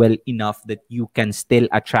yourself well enough that you can still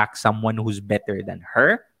attract someone who's better than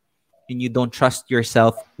her, and you don't trust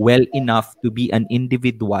yourself well enough to be an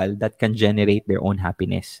individual that can generate their own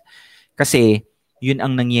happiness. Kasi yun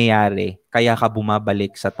ang nangyayari, kaya ka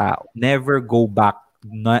bumabalik sa tao. Never go back,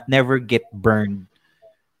 never get burned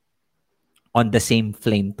on the same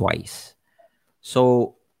flame twice.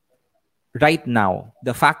 So, right now,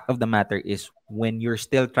 the fact of the matter is when you're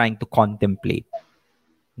still trying to contemplate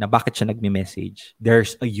na bakit siya nagme-message,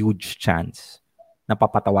 there's a huge chance na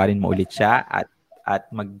papatawarin mo ulit siya at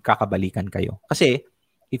magkakabalikan kayo. Kasi,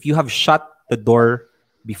 if you have shut the door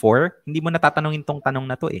before, hindi mo natatanungin tong tanong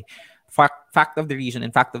na to eh. Fact of the reason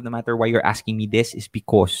and fact of the matter why you're asking me this is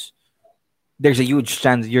because there's a huge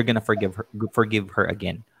chance you're gonna forgive her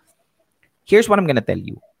again. Here's what I'm gonna tell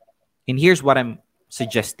you. And here's what I'm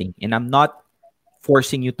suggesting. And I'm not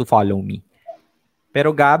forcing you to follow me.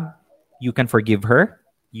 Pero Gab, you can forgive her.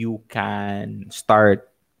 You can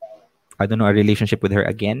start, a relationship with her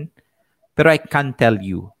again. Pero I can tell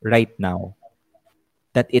you right now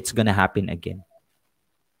that it's gonna happen again.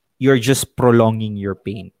 You're just prolonging your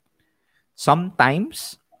pain.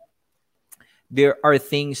 Sometimes, there are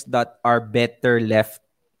things that are better left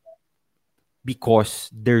because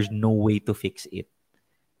there's no way to fix it.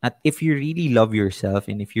 And if you really love yourself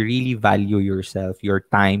and if you really value yourself, your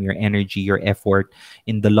time, your energy, your effort,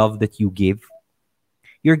 in the love that you give,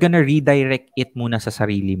 you're gonna redirect it muna sa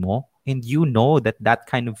sarili mo. And you know that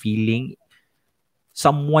kind of feeling,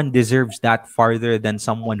 someone deserves that farther than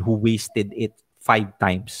someone who wasted it 5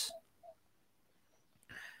 times.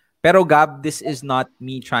 Pero Gab, this is not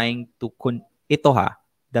me trying to...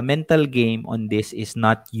 The mental game on this is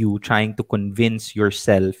not you trying to convince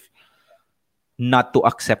yourself not to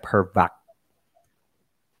accept her back.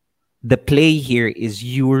 The play here is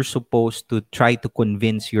you're supposed to try to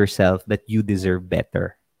convince yourself that you deserve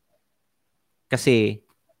better. Kasi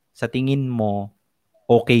sa tingin mo,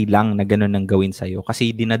 okay lang na ganun ang gawin sa'yo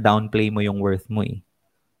kasi dina-downplay mo yung worth mo eh.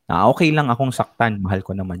 Na okay lang akong saktan, mahal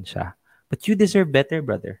ko naman siya. But you deserve better,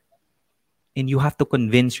 brother. And you have to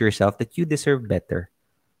convince yourself that you deserve better.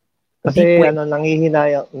 Kasi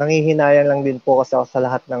nangihinayang lang din po kasi ako sa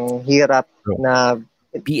lahat ng hirap na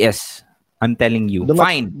PS, I'm telling you.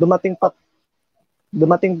 Fine. Dumating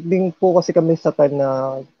din po kasi kami sa time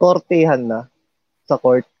na kortehan na sa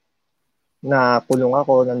court na pulong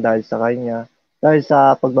ako nang dahil sa kanya. Dahil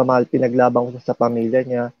sa pagmamahal, pinaglaban ko sa pamilya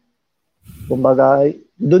niya. Kumbaga,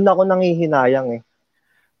 doon ako nangihinayang eh.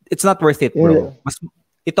 It's not worth it, bro.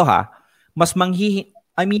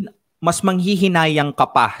 Mas manghihinayang ka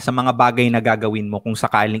pa sa mga bagay na gagawin mo kung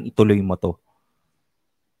sakaling ituloy mo to.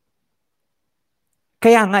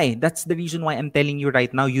 Kaya nga that's the reason why I'm telling you right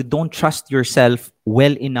now, you don't trust yourself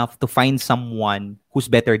well enough to find someone who's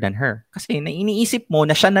better than her. Kasi iniisip mo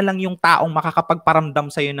na siya na lang yung taong makakapagparamdam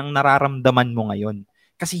sa'yo ng nararamdaman mo ngayon.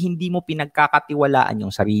 Kasi hindi mo pinagkakatiwalaan yung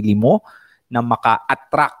sarili mo na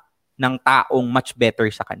maka-attract ng taong much better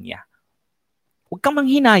sa kanya. Huwag kang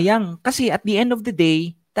manghinayang kasi at the end of the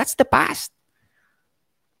day, that's the past.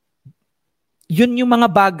 Yun yung mga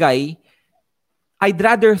bagay, I'd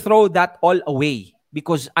rather throw that all away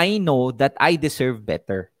because I know that I deserve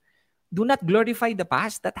better. Do not glorify the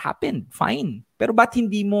past. That happened. Fine. Pero ba't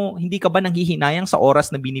hindi ka ba nanghihinayang sa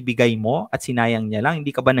oras na binibigay mo at sinayang niya lang?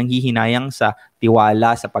 Hindi ka ba nanghihinayang sa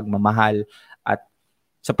tiwala, sa pagmamahal at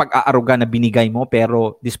sa pag-aaruga na binigay mo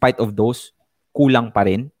pero despite of those, kulang pa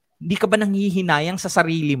rin? Hindi ka ba nanghihinayang sa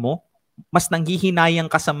sarili mo? Mas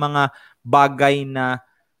nanghihinayang ka sa mga bagay na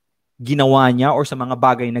ginawa niya or sa mga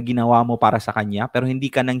bagay na ginawa mo para sa kanya pero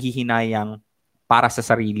hindi ka nanghihinayang para sa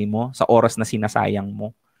sarili mo, sa oras na sinasayang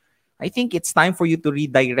mo. I think it's time for you to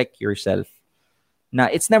redirect yourself. Na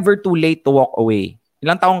it's never too late to walk away.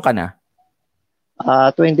 Ilang taong ka na?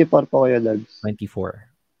 24 po kayo, Lags. 24.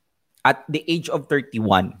 At the age of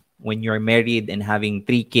 31, when you're married and having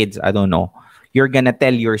 3 kids, I don't know, you're gonna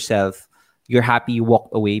tell yourself you're happy you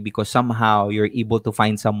walked away because somehow you're able to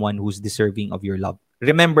find someone who's deserving of your love.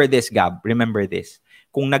 Remember this, Gab. Remember this.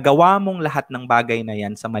 Kung nagawa mong lahat ng bagay na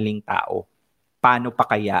yan sa maling tao, paano pa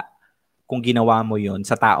kaya kung ginawa mo yon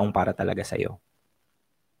sa taong para talaga sa'yo?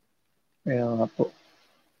 Kaya nga po.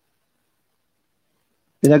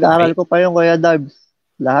 Pinag-aral ko pa yung Kuya Darbs.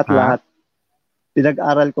 Lahat.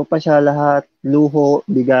 Pinag-aral ko pa siya lahat. Luho,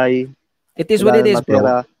 bigay. It is what it is,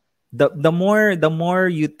 matira. Bro. The more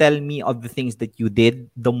you tell me of the things that you did,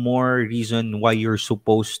 the more reason why you're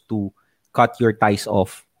supposed to cut your ties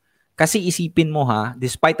off. Kasi isipin mo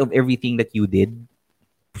despite of everything that you did,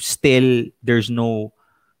 still there's no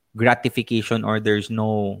gratification or there's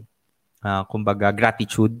no kumbaga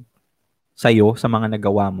gratitude sa'yo sa mga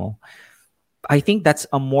nagawa mo, I think that's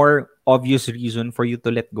a more obvious reason for you to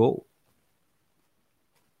let go.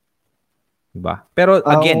 Diba? Pero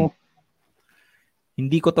again,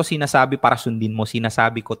 hindi ko to sinasabi para sundin mo.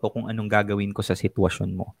 Sinasabi ko to kung anong gagawin ko sa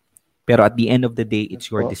sitwasyon mo. Pero at the end of the day, it's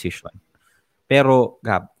your decision. Pero,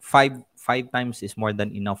 Gab, five times is more than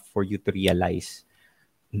enough for you to realize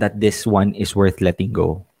that this one is worth letting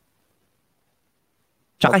go.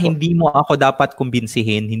 Tsaka hindi mo ako dapat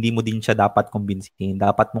kumbinsihin, hindi mo din siya dapat kumbinsihin.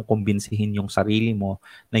 Dapat mong kumbinsihin yung sarili mo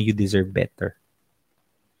na you deserve better.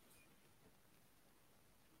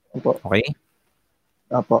 Okay?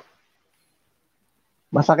 Apo.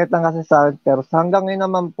 Masakit lang kasi sa akin, pero hanggang ngayon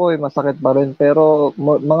naman po masakit pa rin. Pero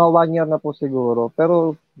mga 1 year na po siguro.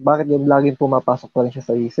 Pero bakit yung laging pumapasok pa rin siya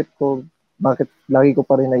sa isip ko? Bakit lagi ko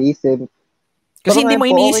pa rin naisip? Kasi Pero hindi mo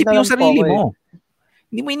ngayon po, iniisip okay na yung lang po sarili ako mo.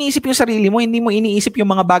 Hindi mo iniisip yung sarili mo. Hindi mo iniisip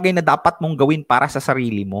yung mga bagay na dapat mong gawin para sa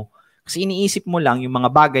sarili mo. Kasi iniisip mo lang yung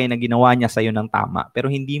mga bagay na ginawa niya sa'yo ng tama.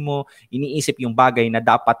 Pero hindi mo iniisip yung bagay na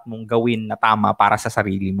dapat mong gawin na tama para sa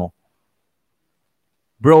sarili mo.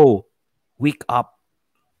 Bro, wake up.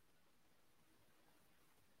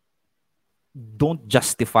 Don't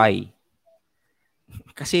justify.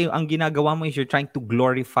 Kasi ang ginagawa mo is you're trying to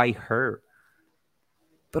glorify her.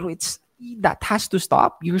 Pero that has to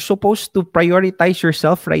stop. You're supposed to prioritize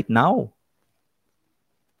yourself right now.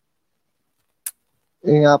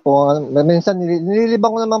 Yun nga po, minsan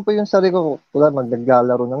nililibang ko naman po yung sarili ko. Tulad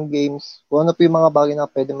maglalaro ng games. Kung ano po yung mga bagay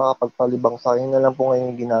na pwede makapagpalibang sa akin, yun na lang po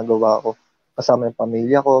ngayon yung ginagawa ko. Kasama yung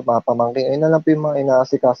pamilya ko, mga pamangkin. Ayun na lang po yung mga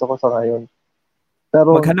inaasikaso ko sa ngayon.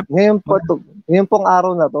 Pero ngayon pong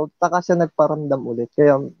araw na to, taka siya nagparamdam ulit.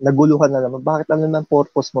 Kaya naguluhan na naman. Bakit ano naman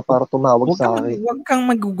purpose mo para tumawag sa akin? Huwag kang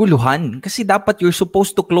maguguluhan. Kasi dapat you're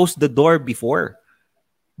supposed to close the door before.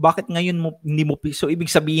 Bakit ngayon mo, hindi mo, so ibig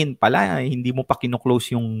sabihin pala, hindi mo pa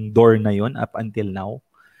kino-close yung door na yon up until now?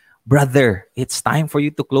 Brother, it's time for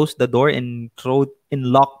you to close the door and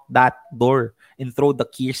lock that door and throw the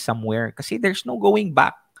keys somewhere. Kasi there's no going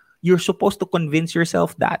back. You're supposed to convince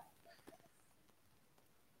yourself that.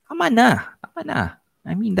 Tama na.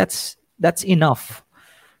 I mean, that's enough.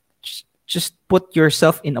 Just put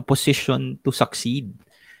yourself in a position to succeed.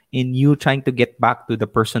 In you trying to get back to the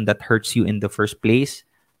person that hurts you in the first place,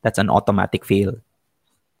 that's an automatic fail.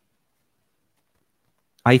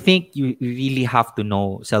 I think you really have to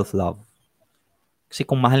know self-love. Kasi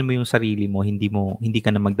kung mahal mo yung sarili mo, hindi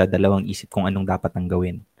ka na magdadalawang isip kung anong dapat ang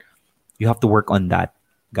gawin. You have to work on that,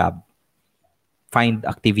 Gab. Find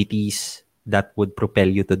activities that would propel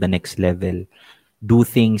you to the next level. Do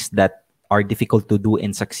things that are difficult to do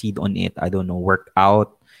and succeed on it. I don't know, work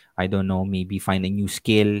out. I don't know, maybe find a new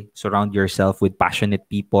skill. Surround yourself with passionate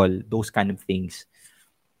people. Those kind of things.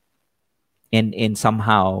 And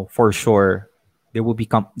somehow, for sure, there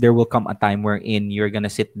will come a time wherein you're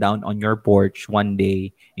gonna sit down on your porch one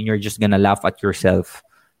day and you're just gonna laugh at yourself,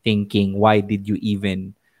 thinking, why did you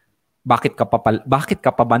even? Bakit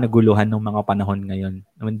ka pa ba naguluhan ng mga panahon ngayon?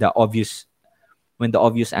 When the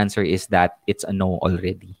obvious answer is that it's a no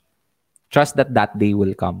already. Trust that day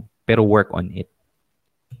will come, pero work on it.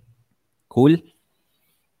 Cool?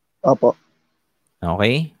 Opo.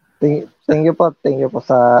 Okay? Thank you po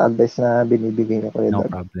sa advice na binibigay niyo ko.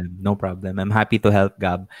 No problem. I'm happy to help,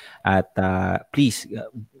 Gab. At please,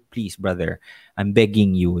 brother, I'm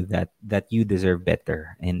begging you that you deserve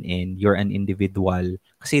better and you're an individual.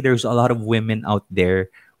 Kasi there's a lot of women out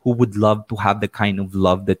there who would love to have the kind of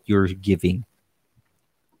love that you're giving.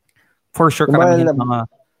 For sure, karamihan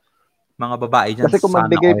mga babae dyan. Kasi kung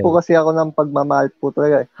magbigay po kasi ako ng pagmamahal po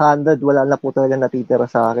talaga, 100, wala na po talaga natitira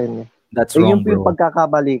sa akin. That's wrong, yun po yung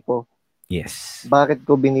pagkakamali ko. Yes. Bakit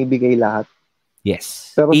ko binibigay lahat?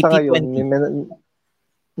 Yes. Pero sa ngayon,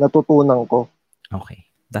 natutunan ko. Okay.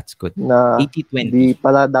 That's good. Na 80-20. Di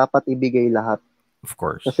pala dapat ibigay lahat. Of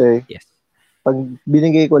course. Kasi yes. Pag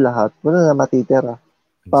binigay ko lahat, wala na matitira.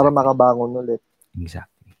 Exactly. Para makabangon ulit.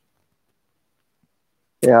 Exactly.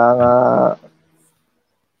 Kaya nga,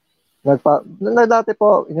 dati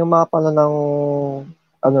po, yung mga paano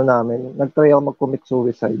ng namin, nag-try ako mag-commit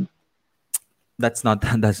suicide. That's not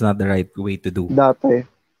the right way to do. Dati.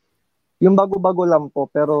 Yung bago-bago lang po,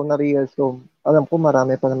 pero na-realize ko, alam ko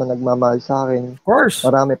marami pa naman nagmamahal sa akin. Of course.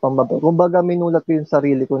 Marami pang kumbaga minulat ko yung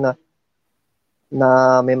sarili ko na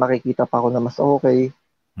may makikita pa ako na mas okay.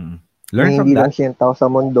 Learn from hindi that. Lang siya yung tao sa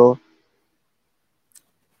mundo.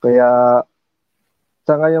 Kaya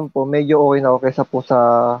sa ngayon po, medyo okay na ako kaysa po sa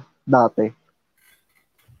dati.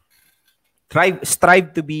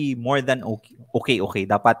 Strive to be more than okay.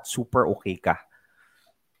 Dapat super okay ka.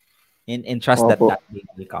 And trust that Opo. that day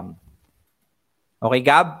will come. Okay,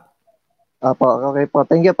 Gab? Apo, okay po.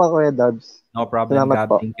 Thank you po, Kuya Dubs. No problem, Salamat Gab.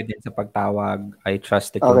 po. Thank you din sa pagtawag. I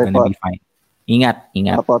trust that you're Okay gonna po. be fine. Ingat,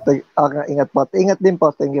 ingat. Apo, okay, ingat po. Ingat din po.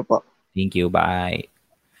 Thank you po. Thank you. Bye.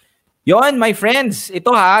 Yon, my friends. Ito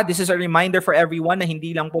ha, this is a reminder for everyone na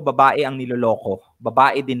hindi lang po babae ang niloloko.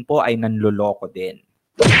 Babae din po ay nanloloko din.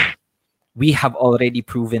 We have already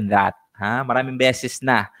proven that. Ha? Maraming beses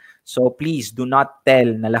na. So please do not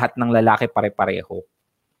tell na lahat ng lalaki pare-pareho.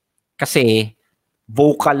 Kasi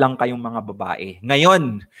vocal lang kayong mga babae.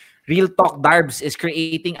 Ngayon, Real Talk Darbs is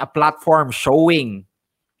creating a platform showing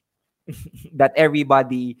that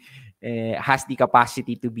everybody has the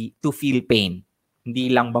capacity to feel pain.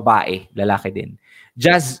 Hindi lang babae, lalaki din.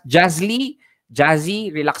 Jazzy,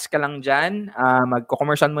 relax ka lang dyan.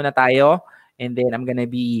 Magko-commercial muna tayo. And then I'm gonna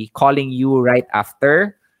be calling you right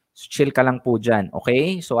after. So chill ka lang po dyan,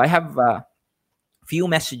 okay? So I have a few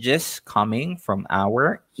messages coming from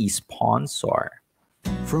our sponsor.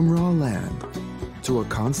 From raw land to a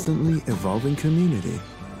constantly evolving community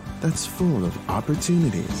that's full of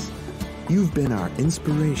opportunities, you've been our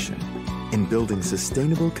inspiration in building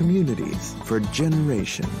sustainable communities for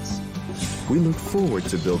generations. We look forward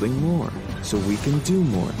to building more so we can do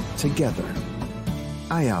more together.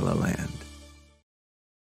 Ayala Land.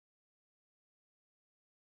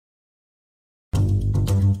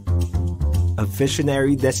 A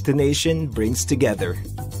visionary destination brings together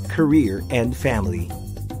career and family,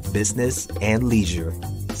 business and leisure,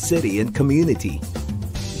 city and community.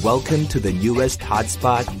 Welcome to the newest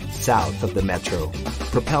hotspot south of the metro,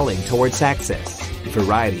 propelling towards access,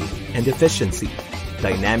 variety, and efficiency.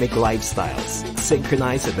 Dynamic lifestyles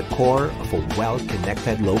synchronized at the core of a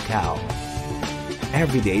well-connected locale.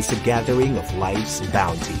 Every day is a gathering of life's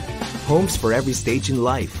bounty. Homes for every stage in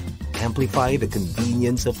life amplify the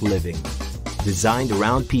convenience of living. Designed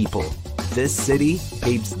around people, this city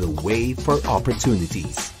paves the way for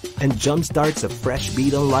opportunities and jumpstarts a fresh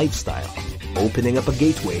beat on lifestyle, opening up a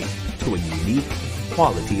gateway to a unique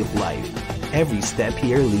quality of life. Every step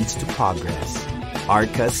here leads to progress.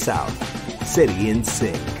 Arca South, City in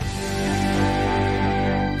Sync.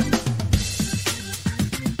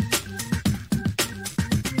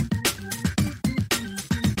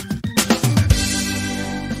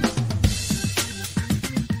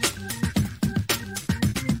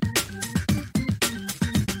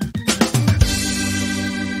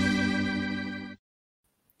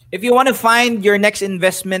 If you want to find your next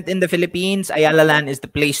investment in the Philippines, Ayala Land is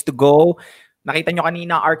the place to go. Nakita nyo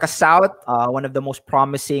kanina, Arca South, one of the most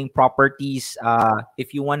promising properties.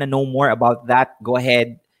 If you want to know more about that, go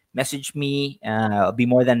ahead, message me. I'll be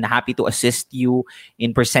more than happy to assist you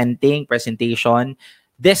in presentation.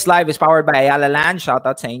 This live is powered by Ayala Land. Shout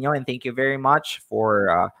out sa inyo and thank you very much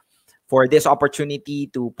for this opportunity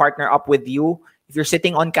to partner up with you. If you're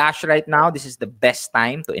sitting on cash right now, this is the best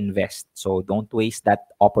time to invest. So don't waste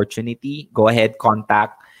that opportunity. Go ahead,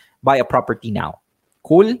 buy a property now.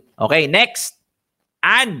 Cool? Okay, next.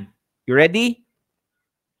 Ann, you ready?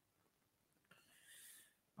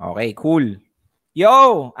 Okay, cool.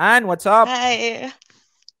 Yo, Ann, what's up? Hi.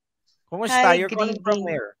 Kumusta? Hi, You're good calling from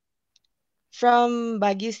evening. where? From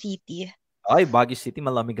Baguio City. Ay, Baguio City.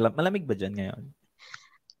 Malamig ba dyan ngayon?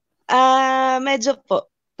 Medyo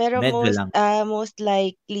po. Pero Medyo lang. most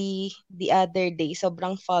likely the other day,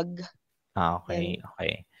 sobrang fog. Okay,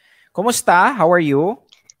 okay. Kumusta? How are you?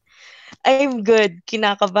 I'm good.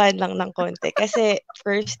 Kinakabahan lang ng konti. Kasi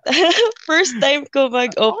first time ko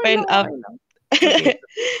mag-open up. Okay.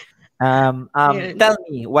 Ayun. Tell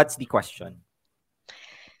me, what's the question?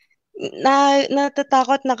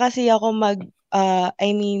 Natatakot na kasi ako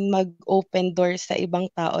mag-open doors sa ibang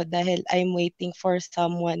tao dahil I'm waiting for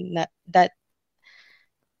someone na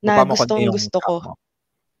Baba mo konti gustong yung gusto ko. top mo.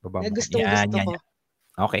 Baba Na mo. gustong Yan, gusto yan, ko. yan.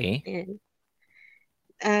 Okay. Ayan.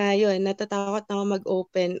 Yun, natatakot na ako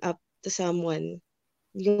mag-open up to someone.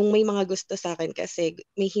 Yung may mga gusto sa akin kasi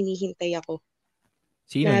may hinihintay ako.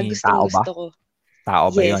 Sino Na yung gustong tao ba? gusto ko. Tao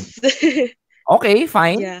ba yun? Yes. Okay,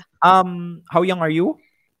 fine. Yeah. How young are you?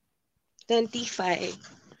 25.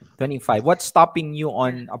 25. What's stopping you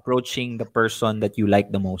on approaching the person that you like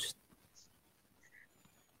the most?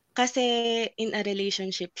 Kasi in a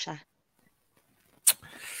relationship siya.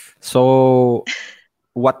 So,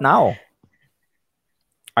 what now?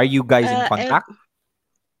 Are you guys in contact?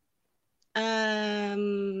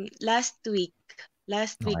 Last week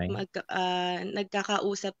Okay.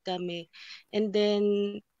 nagkakausap kami. And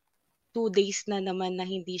then 2 days na naman na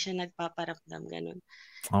hindi siya nagpaparamdam ganun.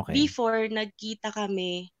 Okay. Before nagkita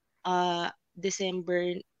kami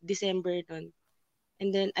December nun.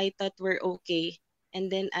 And then I thought we're okay. And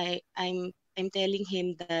then I'm I'm telling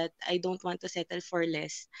him that I don't want to settle for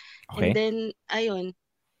less. And Okay. then, ayun,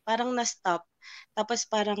 parang na-stop. Tapos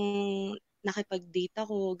parang nakipag-date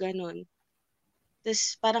ako, ganun.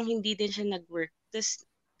 Tapos parang hindi din siya nag-work. Tapos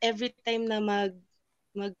every time na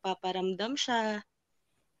magpaparamdam siya,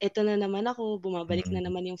 eto na naman ako, bumabalik na Mm.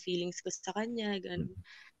 naman yung feelings ko sa kanya, ganun.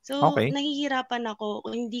 So, Okay. nahihirapan ako,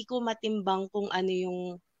 hindi ko matimbang kung ano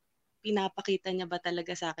yung pinapakita niya ba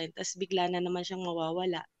talaga sa akin. Tapos bigla na naman siyang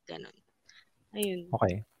mawawala, ganun. Ayun,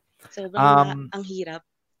 Okay. sobrang Um, ang hirap.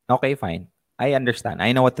 okay, fine. I understand.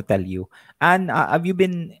 I know what to tell you. And have you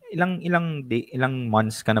been ilang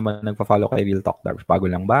months ka naman nagpa-follow kay Real Talk Darbs? Bago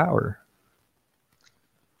lang ba or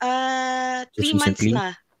just 3 months recently?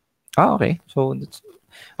 na. Okay. So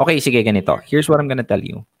okay, sige ganito. Here's what I'm gonna tell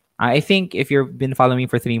you. I think if you've been following me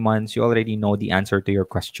for 3 months, you already know the answer to your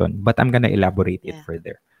question. But I'm gonna elaborate it Yeah.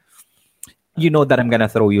 further. You know that I'm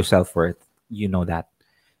gonna throw you self-worth. You know that.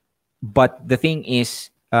 But the thing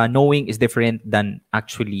is, knowing is different than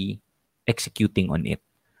actually executing on it.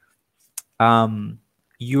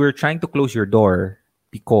 You're trying to close your door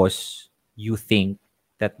because you think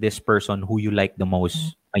that this person who you like the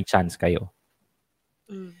most may chance kayo.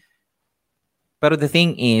 Mm. Pero the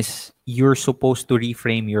thing is, you're supposed to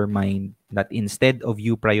reframe your mind that instead of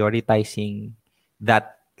you prioritizing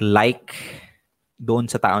that like doon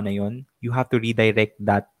sa tao na yon, you have to redirect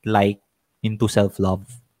that like into self-love.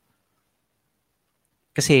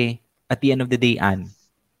 Kasi at the end of the day, Anne,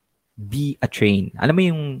 be a train. Alam mo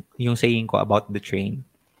yung saying ko about the train?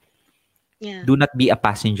 Yeah. Do not be a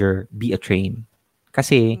passenger, be a train.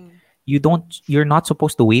 Kasi Mm. you're not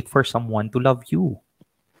supposed to wait for someone to love you.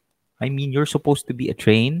 I mean, you're supposed to be a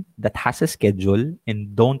train that has a schedule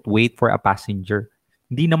and don't wait for a passenger.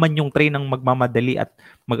 Hindi naman yung train ang magmamadali at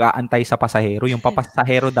mag-aantay sa pasahero. Yung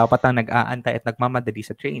papasahero dapat ang nag-aantay at nagmamadali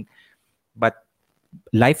sa train. But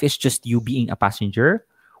life is just you being a passenger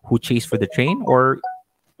who chase for the train, or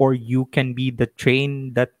you can be the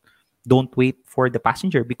train that don't wait for the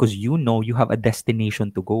passenger because you know you have a destination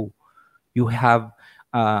to go. You have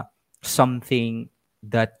something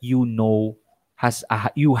that you know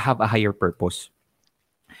you have a higher purpose.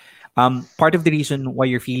 Part of the reason why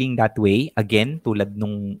you're feeling that way, again, tulad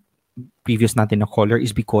nung previous natin na caller, is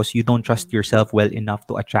because you don't trust yourself well enough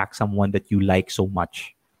to attract someone that you like so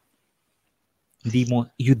much.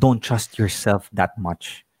 You don't trust yourself that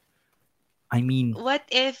much. I mean, What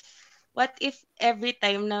if every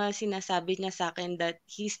time na sinasabi niya sa akin that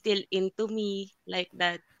he's still into me like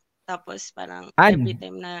that, tapos parang every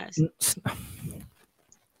time na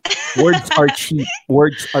words are cheap.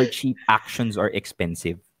 Words are cheap. Actions are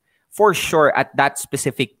expensive. For sure, at that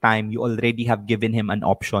specific time, you already have given him an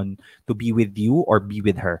option to be with you or be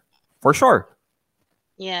with her. For sure.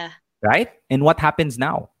 Yeah. Right? And what happens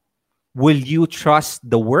now? Will you trust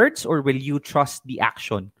the words or will you trust the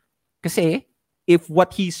action? Kasi if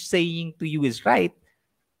what he's saying to you is right,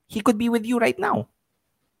 he could be with you right now.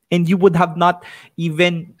 And you would have not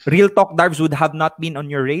even, Real Talk Darbs would have not been on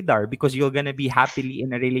your radar because you're gonna be happily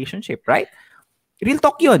in a relationship, right? Real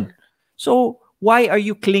talk yun. So, why are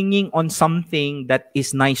you clinging on something that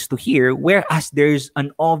is nice to hear whereas there's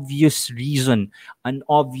an obvious reason, an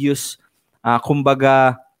obvious,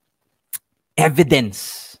 kumbaga,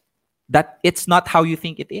 evidence that it's not how you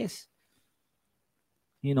think it is?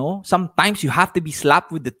 You know, sometimes you have to be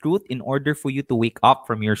slapped with the truth in order for you to wake up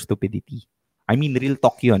from your stupidity. I mean, real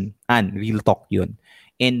talk yun. And real talk yun.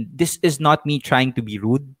 And this is not me trying to be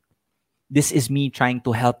rude. This is me trying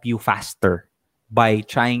to help you faster by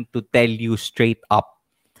trying to tell you straight up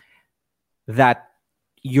that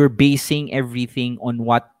you're basing everything on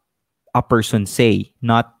what a person say,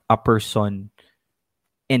 not a person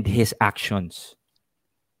and his actions.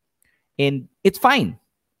 And it's fine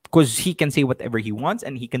because he can say whatever he wants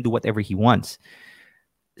and he can do whatever he wants.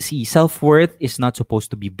 See, self-worth is not supposed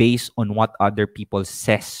to be based on what other people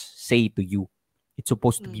say to you. It's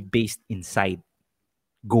supposed to be based inside,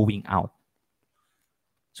 going out.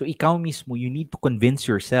 So ikaw mismo, you need to convince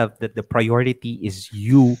yourself that the priority is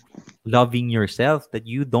you loving yourself, that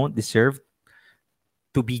you don't deserve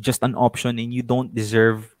to be just an option and you don't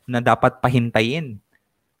deserve na dapat pahintayin.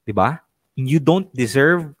 Diba? And you don't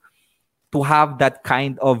deserve to have that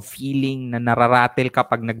kind of feeling na nararatel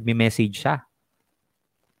kapag nagme-message siya.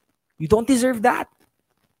 You don't deserve that.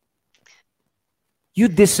 You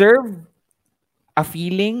deserve a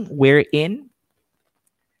feeling wherein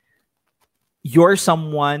you're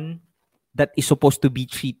someone that is supposed to be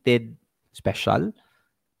treated special,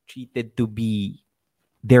 treated to be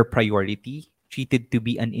their priority, treated to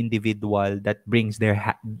be an individual that brings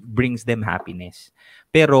them happiness.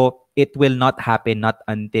 Pero it will not happen not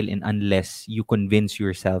until and unless you convince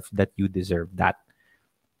yourself that you deserve that.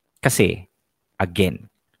 Kasi, again,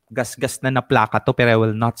 gasgas na naplaka to, pero I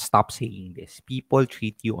will not stop saying this. People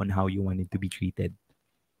treat you on how you wanted to be treated.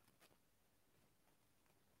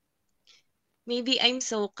 Maybe I'm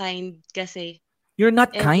so kind kasi You're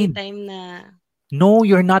not every kind. time na No,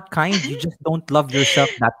 you're not kind. You just don't love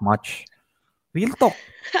yourself that much. Real talk.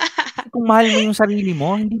 Kung mahal mo yung sarili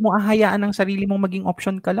mo, hindi mo ahayaan ang sarili mo maging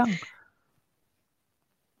option ka lang.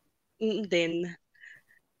 din.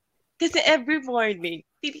 Kasi every morning,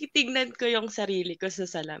 tinitignan ko yung sarili ko sa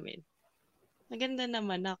salamin. Maganda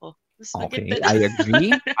naman ako. Mas Okay, maganda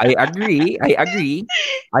I agree.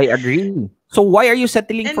 I agree. So why are you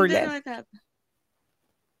settling And for then less? what happened?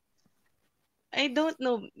 I don't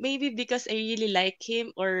know. Maybe because I really like him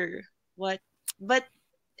or what. But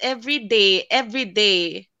every day,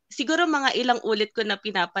 siguro mga ilang ulit ko na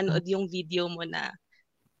pinapanood yung video mo na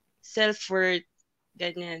self-worth,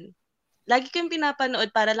 ganyan. Lagi ko yung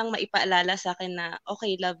pinapanood para lang maipaalala sa akin na,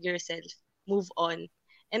 okay, love yourself, move on.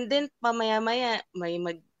 And then, mamaya-maya, may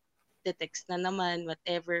mag-text na naman,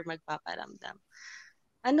 whatever, magpaparamdam.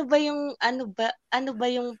 Ano ba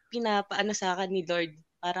yung pinapaano sa akin ni Lord?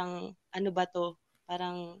 Parang, ano ba to?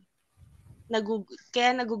 Parang,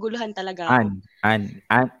 kaya naguguluhan talaga ako. And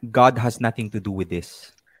God has nothing to do with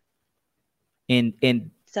this. And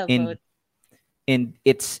Sa about,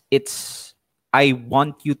 it's I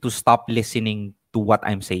want you to stop listening to what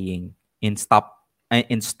I'm saying and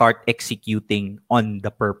start executing on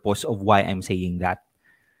the purpose of why I'm saying that.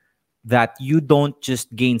 That you don't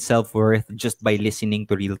just gain self-worth just by listening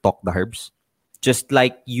to Real Talk the Herbs. Just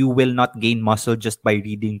like you will not gain muscle just by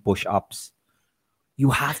reading push-ups. You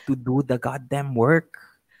have to do the goddamn work.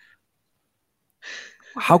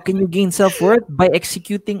 How can you gain self-worth? By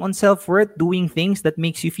executing on self-worth, doing things that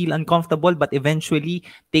makes you feel uncomfortable but eventually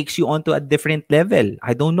takes you onto a different level.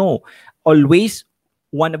 I don't know. Always,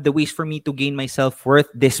 one of the ways for me to gain my self-worth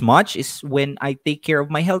this much is when I take care of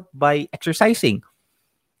my health by exercising,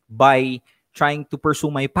 by trying to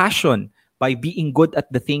pursue my passion, by being good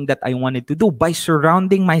at the thing that I wanted to do, by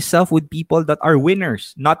surrounding myself with people that are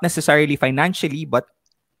winners, not necessarily financially, but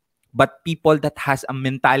people that has a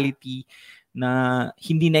mentality na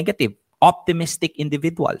hindi negative, optimistic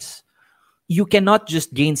individuals. You cannot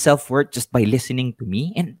just gain self-worth just by listening to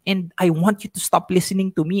me. And I want you to stop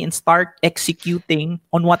listening to me and start executing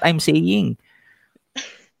on what I'm saying.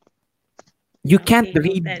 You can't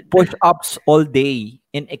read push-ups all day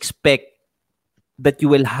and expect that you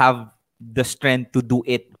will have the strength to do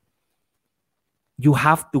it. You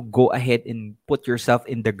have to go ahead and put yourself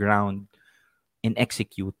in the ground and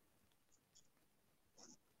execute.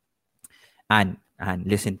 And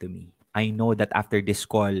listen to me. I know that after this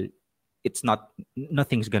call,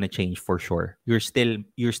 nothing's gonna change for sure. You're still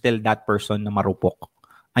that person na marupok.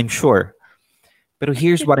 I'm sure. Pero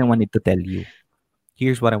here's what I wanted to tell you.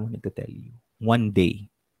 One day,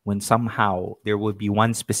 when somehow there will be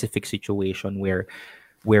one specific situation where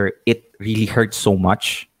it really hurts so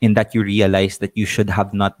much and that you realize that you should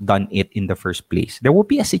have not done it in the first place. There will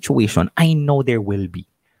be a situation. I know there will be.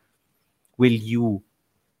 Will you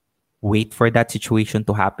wait for that situation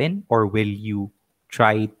to happen, or will you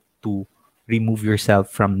try to remove yourself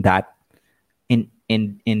from that and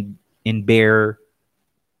bear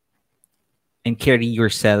and carry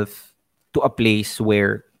yourself to a place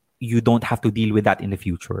where you don't have to deal with that in the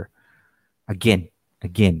future? Again,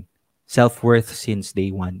 self-worth since day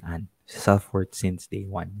one, and self-worth since day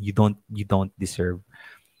one. You don't deserve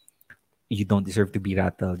to be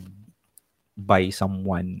rattled by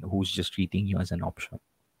someone who's just treating you as an option.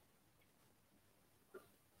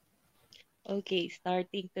 Okay,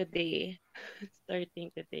 starting today.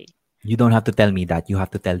 You don't have to tell me that. You have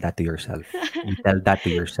to tell that to yourself. You tell that to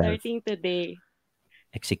yourself. Starting today.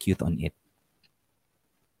 Execute on it.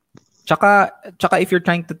 Tsaka if you're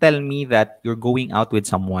trying to tell me that you're going out with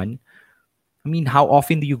someone, I mean, how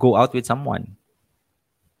often do you go out with someone?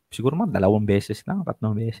 Siguro mga 2 beses lang, 3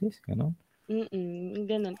 beses, gano'n.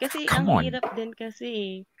 Ganun. Kasi Come ang on. hirap din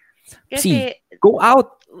kasi. See, go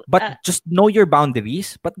out, but just know your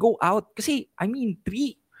boundaries, but go out. Kasi, I mean,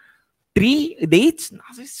 3 dates,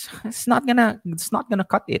 it's not gonna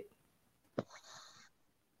cut it.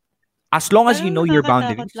 As long as you know your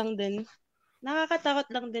boundaries. Nakakatakot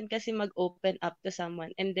lang din kasi mag-open up to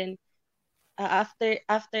someone, and then after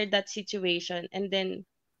that situation, and then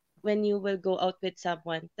when you will go out with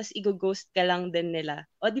someone, tas i-ghost ka lang din nila.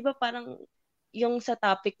 O di ba parang yung sa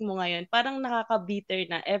topic mo ngayon, parang nakaka-bitter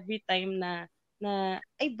na every time na na,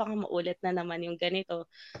 ay, baka maulit na naman yung ganito.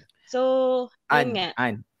 So, yun nga.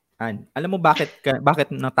 Alam mo bakit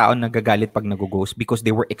na tao nagagalit pag nag-ghost? Because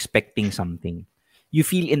they were expecting something. You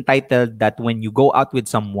feel entitled that when you go out with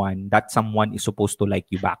someone, that someone is supposed to like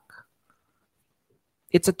you back.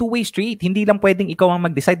 It's a two-way street. Hindi lang pwedeng ikaw ang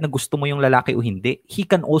mag-decide na gusto mo yung lalaki o hindi. He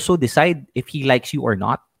can also decide if he likes you or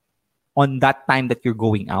not on that time that you're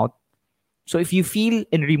going out. So if you feel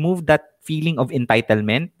and remove that feeling of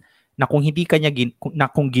entitlement, na kung hindi kanya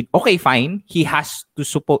okay, fine, he's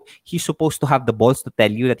supposed to have the balls to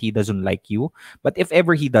tell you that he doesn't like you. But if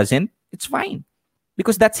ever he doesn't, it's fine.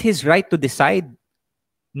 Because that's his right to decide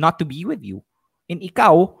not to be with you. And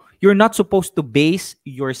ikaw, you're not supposed to base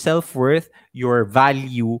your self-worth, your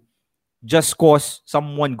value, just cause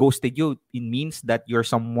someone ghosted you. It means that you're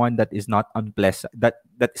someone that is not unpleasant, that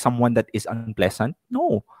someone that is unpleasant.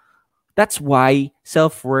 No. That's why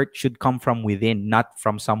self-worth should come from within, not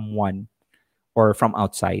from someone or from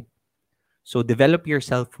outside. So develop your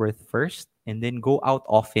self-worth first and then go out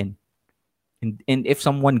often. And if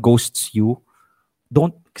someone ghosts you,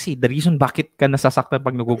 don't see the reason bakit ka nasasaktan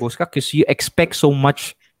pag nag-ghost ka, because you expect so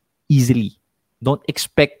much easily. Don't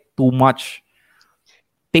expect too much.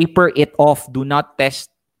 Taper it off. Do not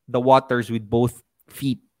test the waters with both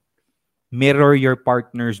feet. Mirror your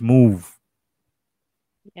partner's move.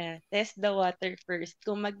 Yeah, test the water first.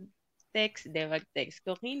 Kung mag-text, mag-text.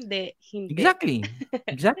 Kung hindi, hindi.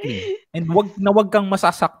 Exactly. And wag kang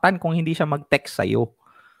masasaktan kung hindi siya mag-text sa'yo.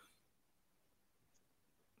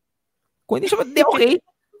 Kung hindi siya okay.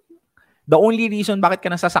 The only reason bakit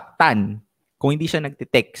ka nasasaktan kung hindi siya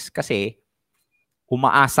nagte-text kasi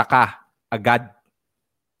umaasa ka agad.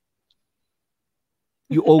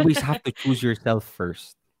 You always have to choose yourself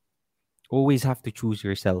first. Always have to choose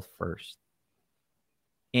yourself first.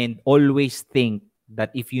 And always think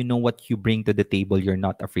that if you know what you bring to the table, you're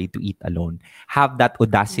not afraid to eat alone. Have that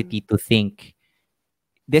audacity to think.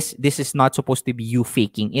 This is not supposed to be you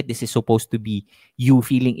faking it. This is supposed to be you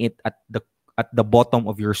feeling it at the bottom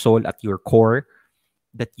of your soul, at your core,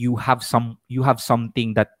 that you have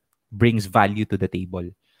something that brings value to the table.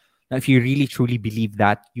 Now, if you really truly believe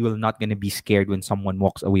that, you will not gonna be scared when someone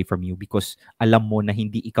walks away from you because alam mo na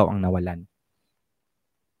hindi ikaw ang nawalan.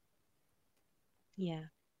 Yeah.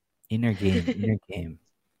 Inner game.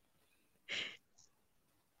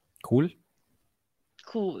 Cool?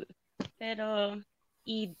 Cool. Pero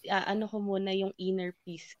ano ko muna yung inner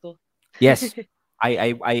peace ko. Yes.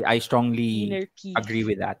 I strongly Inner peace. agree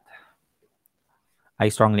with that. I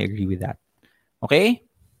strongly agree with that. Okay?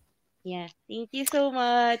 Yeah. Thank you so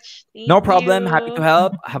much. No problem. Happy to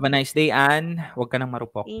help. Have a nice day, Anne. Huwag ka nang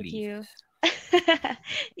marupok, Thank please. you.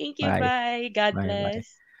 Thank you. Bye. Bye. God Bye. bless.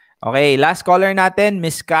 Okay, last caller natin,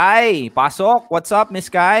 Miss Kai. Pasok. What's up,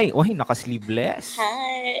 Miss Kai? Uy, naka-sleeveless.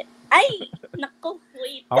 Hi. Ay, naku,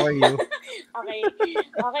 wait. How are you? Okay.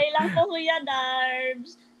 Okay lang po, Kuya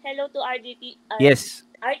Darbs. Hello to RTD. Yes.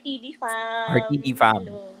 RTD fam. RTD fam.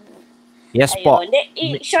 Hello. Yes Ayun. po.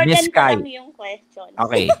 Shorten Miss ko Kai. lang yung question.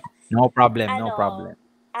 Okay. No problem. No problem.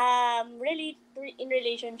 Really, in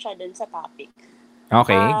relation siya dun sa topic.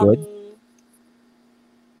 Okay, good.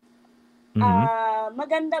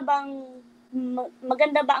 Maganda ba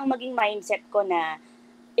ang maging mindset ko na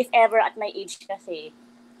if ever at my age kasi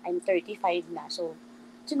I'm 35 na, so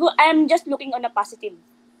siguro I'm just looking on a positive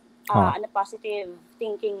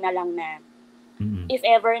thinking na lang na if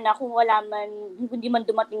ever na kung hindi man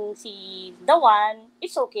dumating si the one,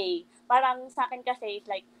 it's okay. Parang sa akin kasi it's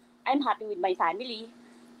like I'm happy with my family.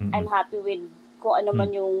 I'm happy with kung ano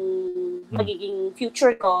man yung magiging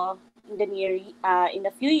future ko in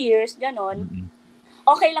a few years, ganon.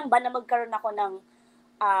 Okay lang ba na magkaroon ako ng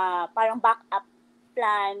parang backup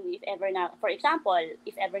plan if ever na, for example,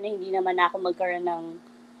 if ever na hindi naman ako magkaroon ng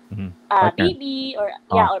baby or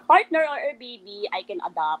partner or a baby, I can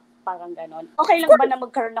adopt, parang ganon. Okay lang ba na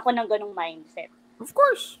magkaroon ako ng ganong mindset? Of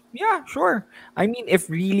course. Yeah, sure. I mean, if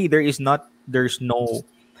really there's no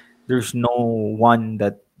one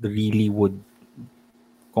that really would,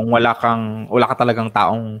 kung wala ka talagang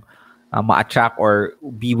taong ma-attract or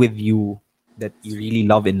be with you that you really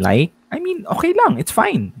love and like, I mean, okay lang. It's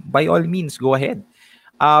fine. By all means, go ahead.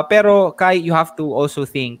 Pero, Kai, you have to also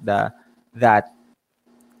think that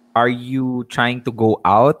are you trying to go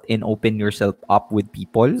out and open yourself up with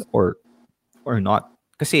people or not?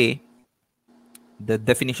 Kasi the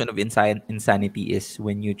definition of insanity is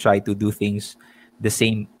when you try to do things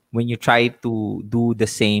when you try to do the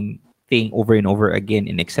same thing over and over again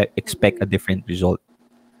and expect a different result.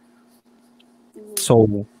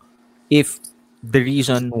 So, if the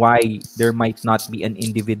reason why there might not be an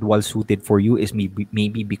individual suited for you is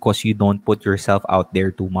maybe because you don't put yourself out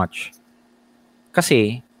there too much.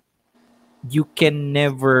 Kasi you can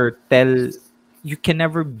never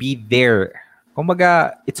be there.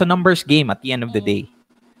 Kumbaga, it's a numbers game at the end of the day.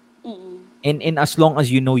 And as long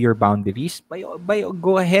as you know your boundaries,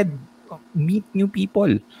 go ahead, meet new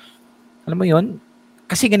people. Alam mo yon?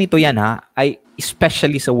 Kasi ganito yan ha,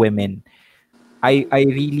 especially sa women, I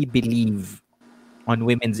really believe on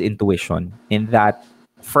women's intuition in that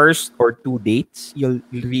first or two dates, you'll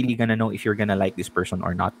really gonna know if you're gonna like this person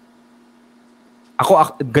or not.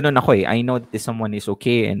 Ganun ako eh. I know that this someone is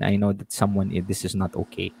okay and I know that this is not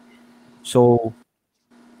okay. So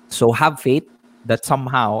have faith that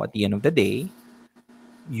somehow at the end of the day,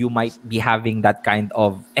 you might be having that kind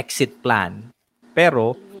of exit plan.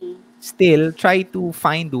 Pero still try to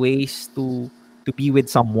find ways to be with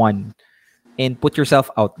someone and put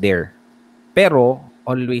yourself out there. Pero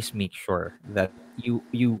always make sure that you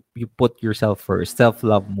put yourself first.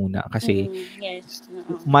 Self-love muna. Kasi Yes.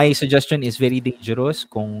 my suggestion is very dangerous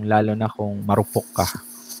lalo na kung marupok ka.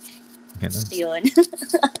 Ganun. Yun.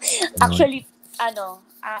 Actually,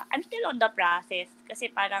 I'm still on the process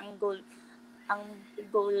kasi parang ang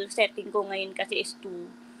goal setting ko ngayon kasi is to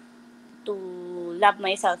love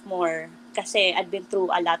myself more kasi I've been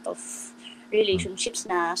through a lot of relationships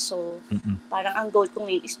na, so parang ang goal ko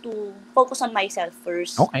ngayon is to focus on myself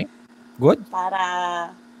first. Okay. Good.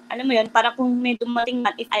 Para alam mo yun, para kung may dumating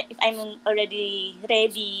man, if I'm already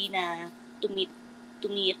ready na to meet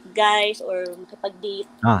guys or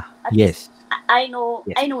makipag-date. Yes. I know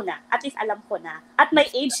na. At least alam ko na. At my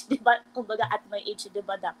age, 'di ba? Kumbaga at my age, 'di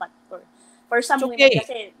ba, dapat for some women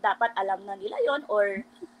kasi dapat alam na nila 'yon or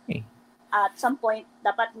at some point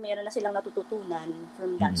dapat meron na silang natututunan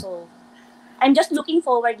from that. So I'm just looking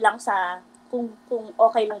forward lang sa kung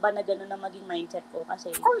okay lang ba na gano'n na maging mindset ko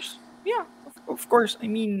kasi. Of course. Yeah. Of course. I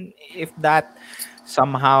mean, if that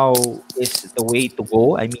somehow is the way to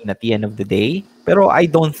go, I mean, at the end of the day, pero I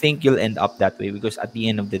don't think you'll end up that way because at the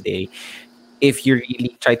end of the day, if you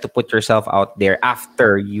really try to put yourself out there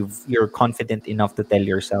after you're confident enough to tell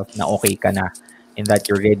yourself na okay ka na and that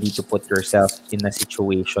you're ready to put yourself in a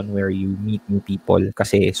situation where you meet new people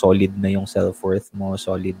kasi solid na yung self-worth mo,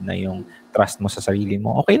 solid na yung trust mo sa sarili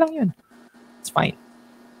mo, okay lang yun. It's fine.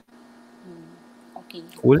 Okay.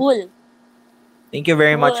 Cool. Thank you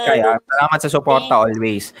very much, Kai. Salamat sa suporta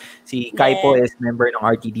always. Si Kai po is member ng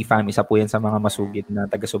RTD fam. Isa po yan sa mga masugid na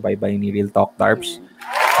taga-subaybay ni Real Talk Darbs.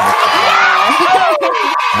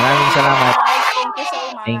 Maraming salamat. Thank you so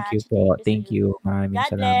much. Thank you po. Thank you. Maraming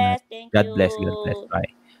salamat. God bless. God bless.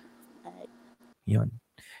 Bye.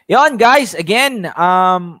 Yon, guys. Again,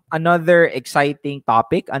 another exciting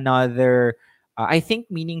topic. Another, I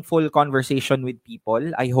think, meaningful conversation with people.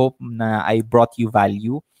 I hope na I brought you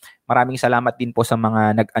value. Maraming salamat din po sa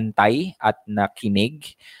mga nag-antay at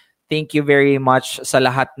nakinig. Thank you very much sa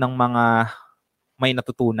lahat ng mga may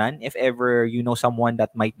natutunan. If ever you know someone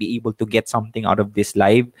that might be able to get something out of this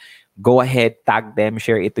live, go ahead, tag them,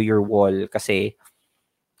 share it to your wall. Kasi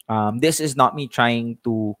this is me trying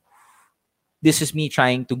to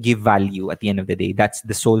give value at the end of the day. That's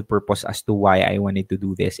the sole purpose as to why I wanted to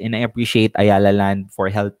do this. And I appreciate Ayala Land for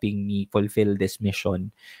helping me fulfill this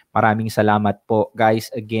mission. Maraming salamat po.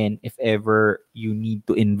 Guys, again, if ever you need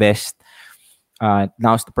to invest,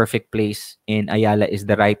 now's the perfect place and Ayala is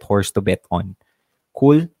the right horse to bet on.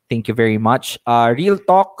 Cool. Thank you very much. Real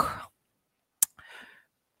talk.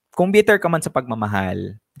 Kung bitter ka man sa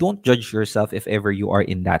pagmamahal, don't judge yourself if ever you are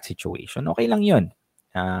in that situation. Okay lang yun.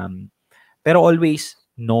 Pero always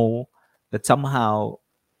know that somehow,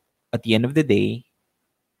 at the end of the day,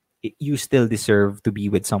 you still deserve to be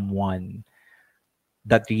with someone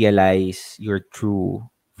that realize your true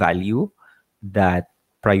value, that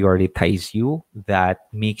prioritize you, that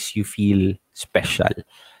makes you feel special.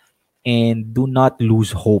 And do not lose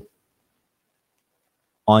hope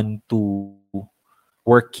onto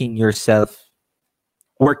working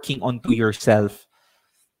onto yourself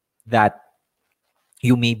that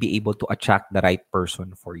you may be able to attract the right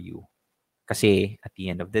person for you. Kasi at the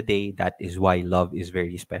end of the day, that is why love is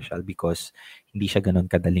very special because hindi siya ganun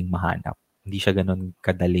kadaling mahanap. Hindi siya ganun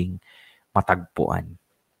kadaling matagpuan.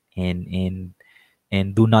 And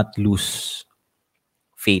do not lose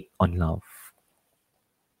faith on love.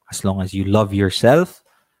 As long as you love yourself,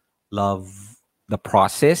 love the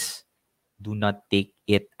process, do not take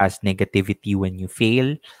it as negativity when you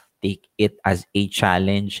fail. Take it as a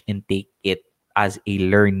challenge and take it as a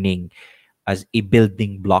learning, as a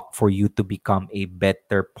building block for you to become a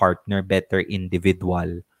better partner, better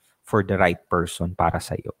individual for the right person para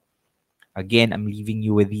sa'yo. Again, I'm leaving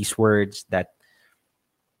you with these words that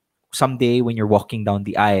someday when you're walking down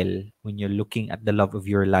the aisle, when you're looking at the love of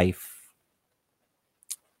your life,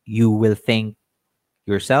 you will thank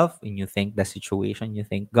yourself, and you thank the situation, you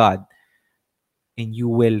thank God, and you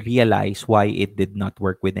will realize why it did not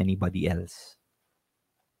work with anybody else.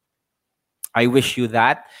 I wish you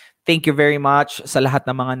that. Thank you very much sa lahat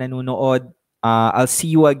ng mga nanonood. I'll see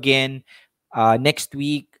you again next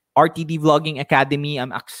week. RTD Vlogging Academy,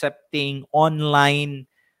 I'm accepting online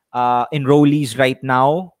enrollees right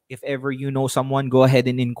now. If ever you know someone, go ahead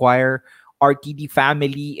and inquire. RTD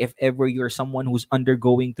family, if ever you're someone who's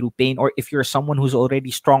undergoing through pain, or if you're someone who's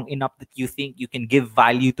already strong enough that you think you can give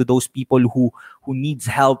value to those people who needs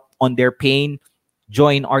help on their pain,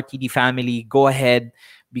 join RTD family. Go ahead,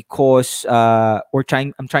 because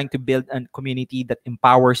I'm trying to build a community that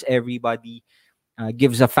empowers everybody,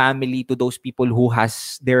 gives a family to those people who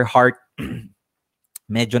has their heart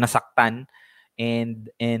medyo nasaktan, and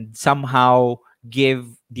somehow give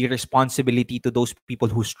the responsibility to those people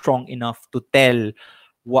who's strong enough to tell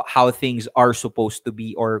how things are supposed to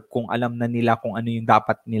be, or kung alam na nila kung ano yung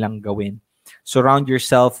dapat nilang gawin. Surround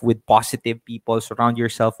yourself with positive people. Surround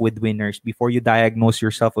yourself with winners. Before you diagnose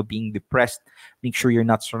yourself of being depressed, make sure you're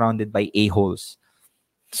not surrounded by a-holes.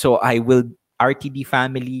 So RTD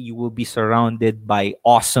family, you will be surrounded by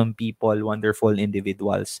awesome people, wonderful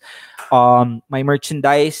individuals. My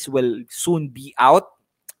merchandise will soon be out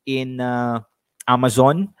in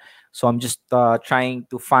Amazon. So I'm just trying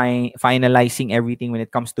to finalizing everything when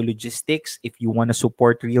it comes to logistics. If you want to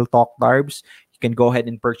support Real Talk Darbs, you can go ahead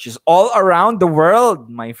and purchase all around the world,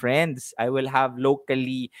 my friends. I will have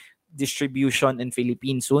locally distribution in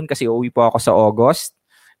Philippines soon kasi uuwi po ako sa August.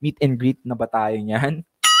 Meet and greet na ba tayo niyan?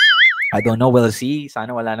 I don't know, we'll see.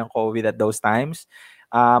 Sana wala ng COVID at those times.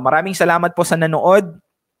 Maraming salamat po sa nanood.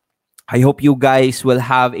 I hope you guys will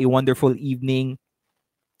have a wonderful evening.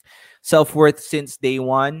 Self-worth since day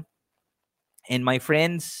one. And my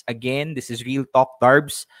friends, again, this is Real Talk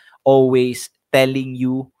Darbs, always telling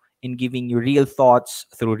you and giving you real thoughts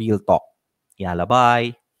through real talk. Yalla,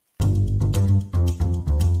 bye.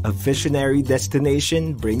 A visionary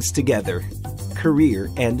destination brings together career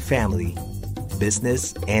and family,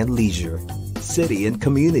 business and leisure, city and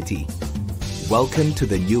community. Welcome to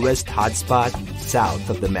the newest hotspot south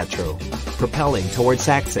of the metro, propelling towards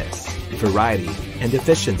access, variety, and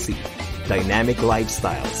efficiency. Dynamic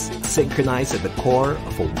lifestyles synchronized at the core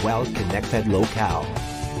of a well-connected locale.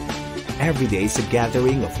 Every day is a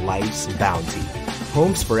gathering of life's bounty.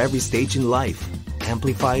 Homes for every stage in life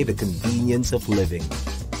amplify the convenience of living.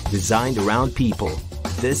 Designed around people,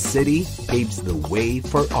 this city paves the way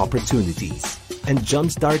for opportunities and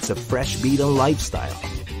jumpstarts a fresh beat on lifestyle,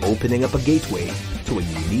 opening up a gateway to a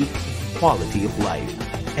unique quality of life.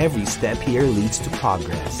 Every step here leads to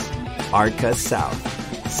progress. Arca South,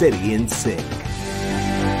 City in Sync.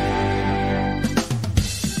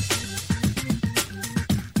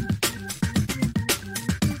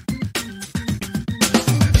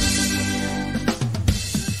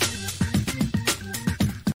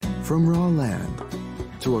 From raw land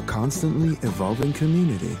to a constantly evolving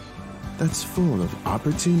community that's full of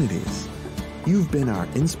opportunities, you've been our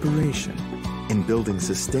inspiration in building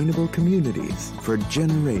sustainable communities for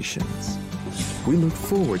generations. We look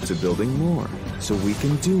forward to building more so we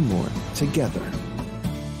can do more together.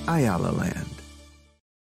 Ayala Land.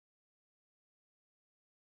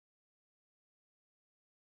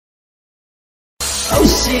 Oh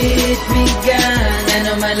shit, migan,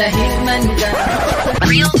 ano malahig man ka.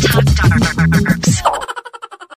 Real Talk Darbs.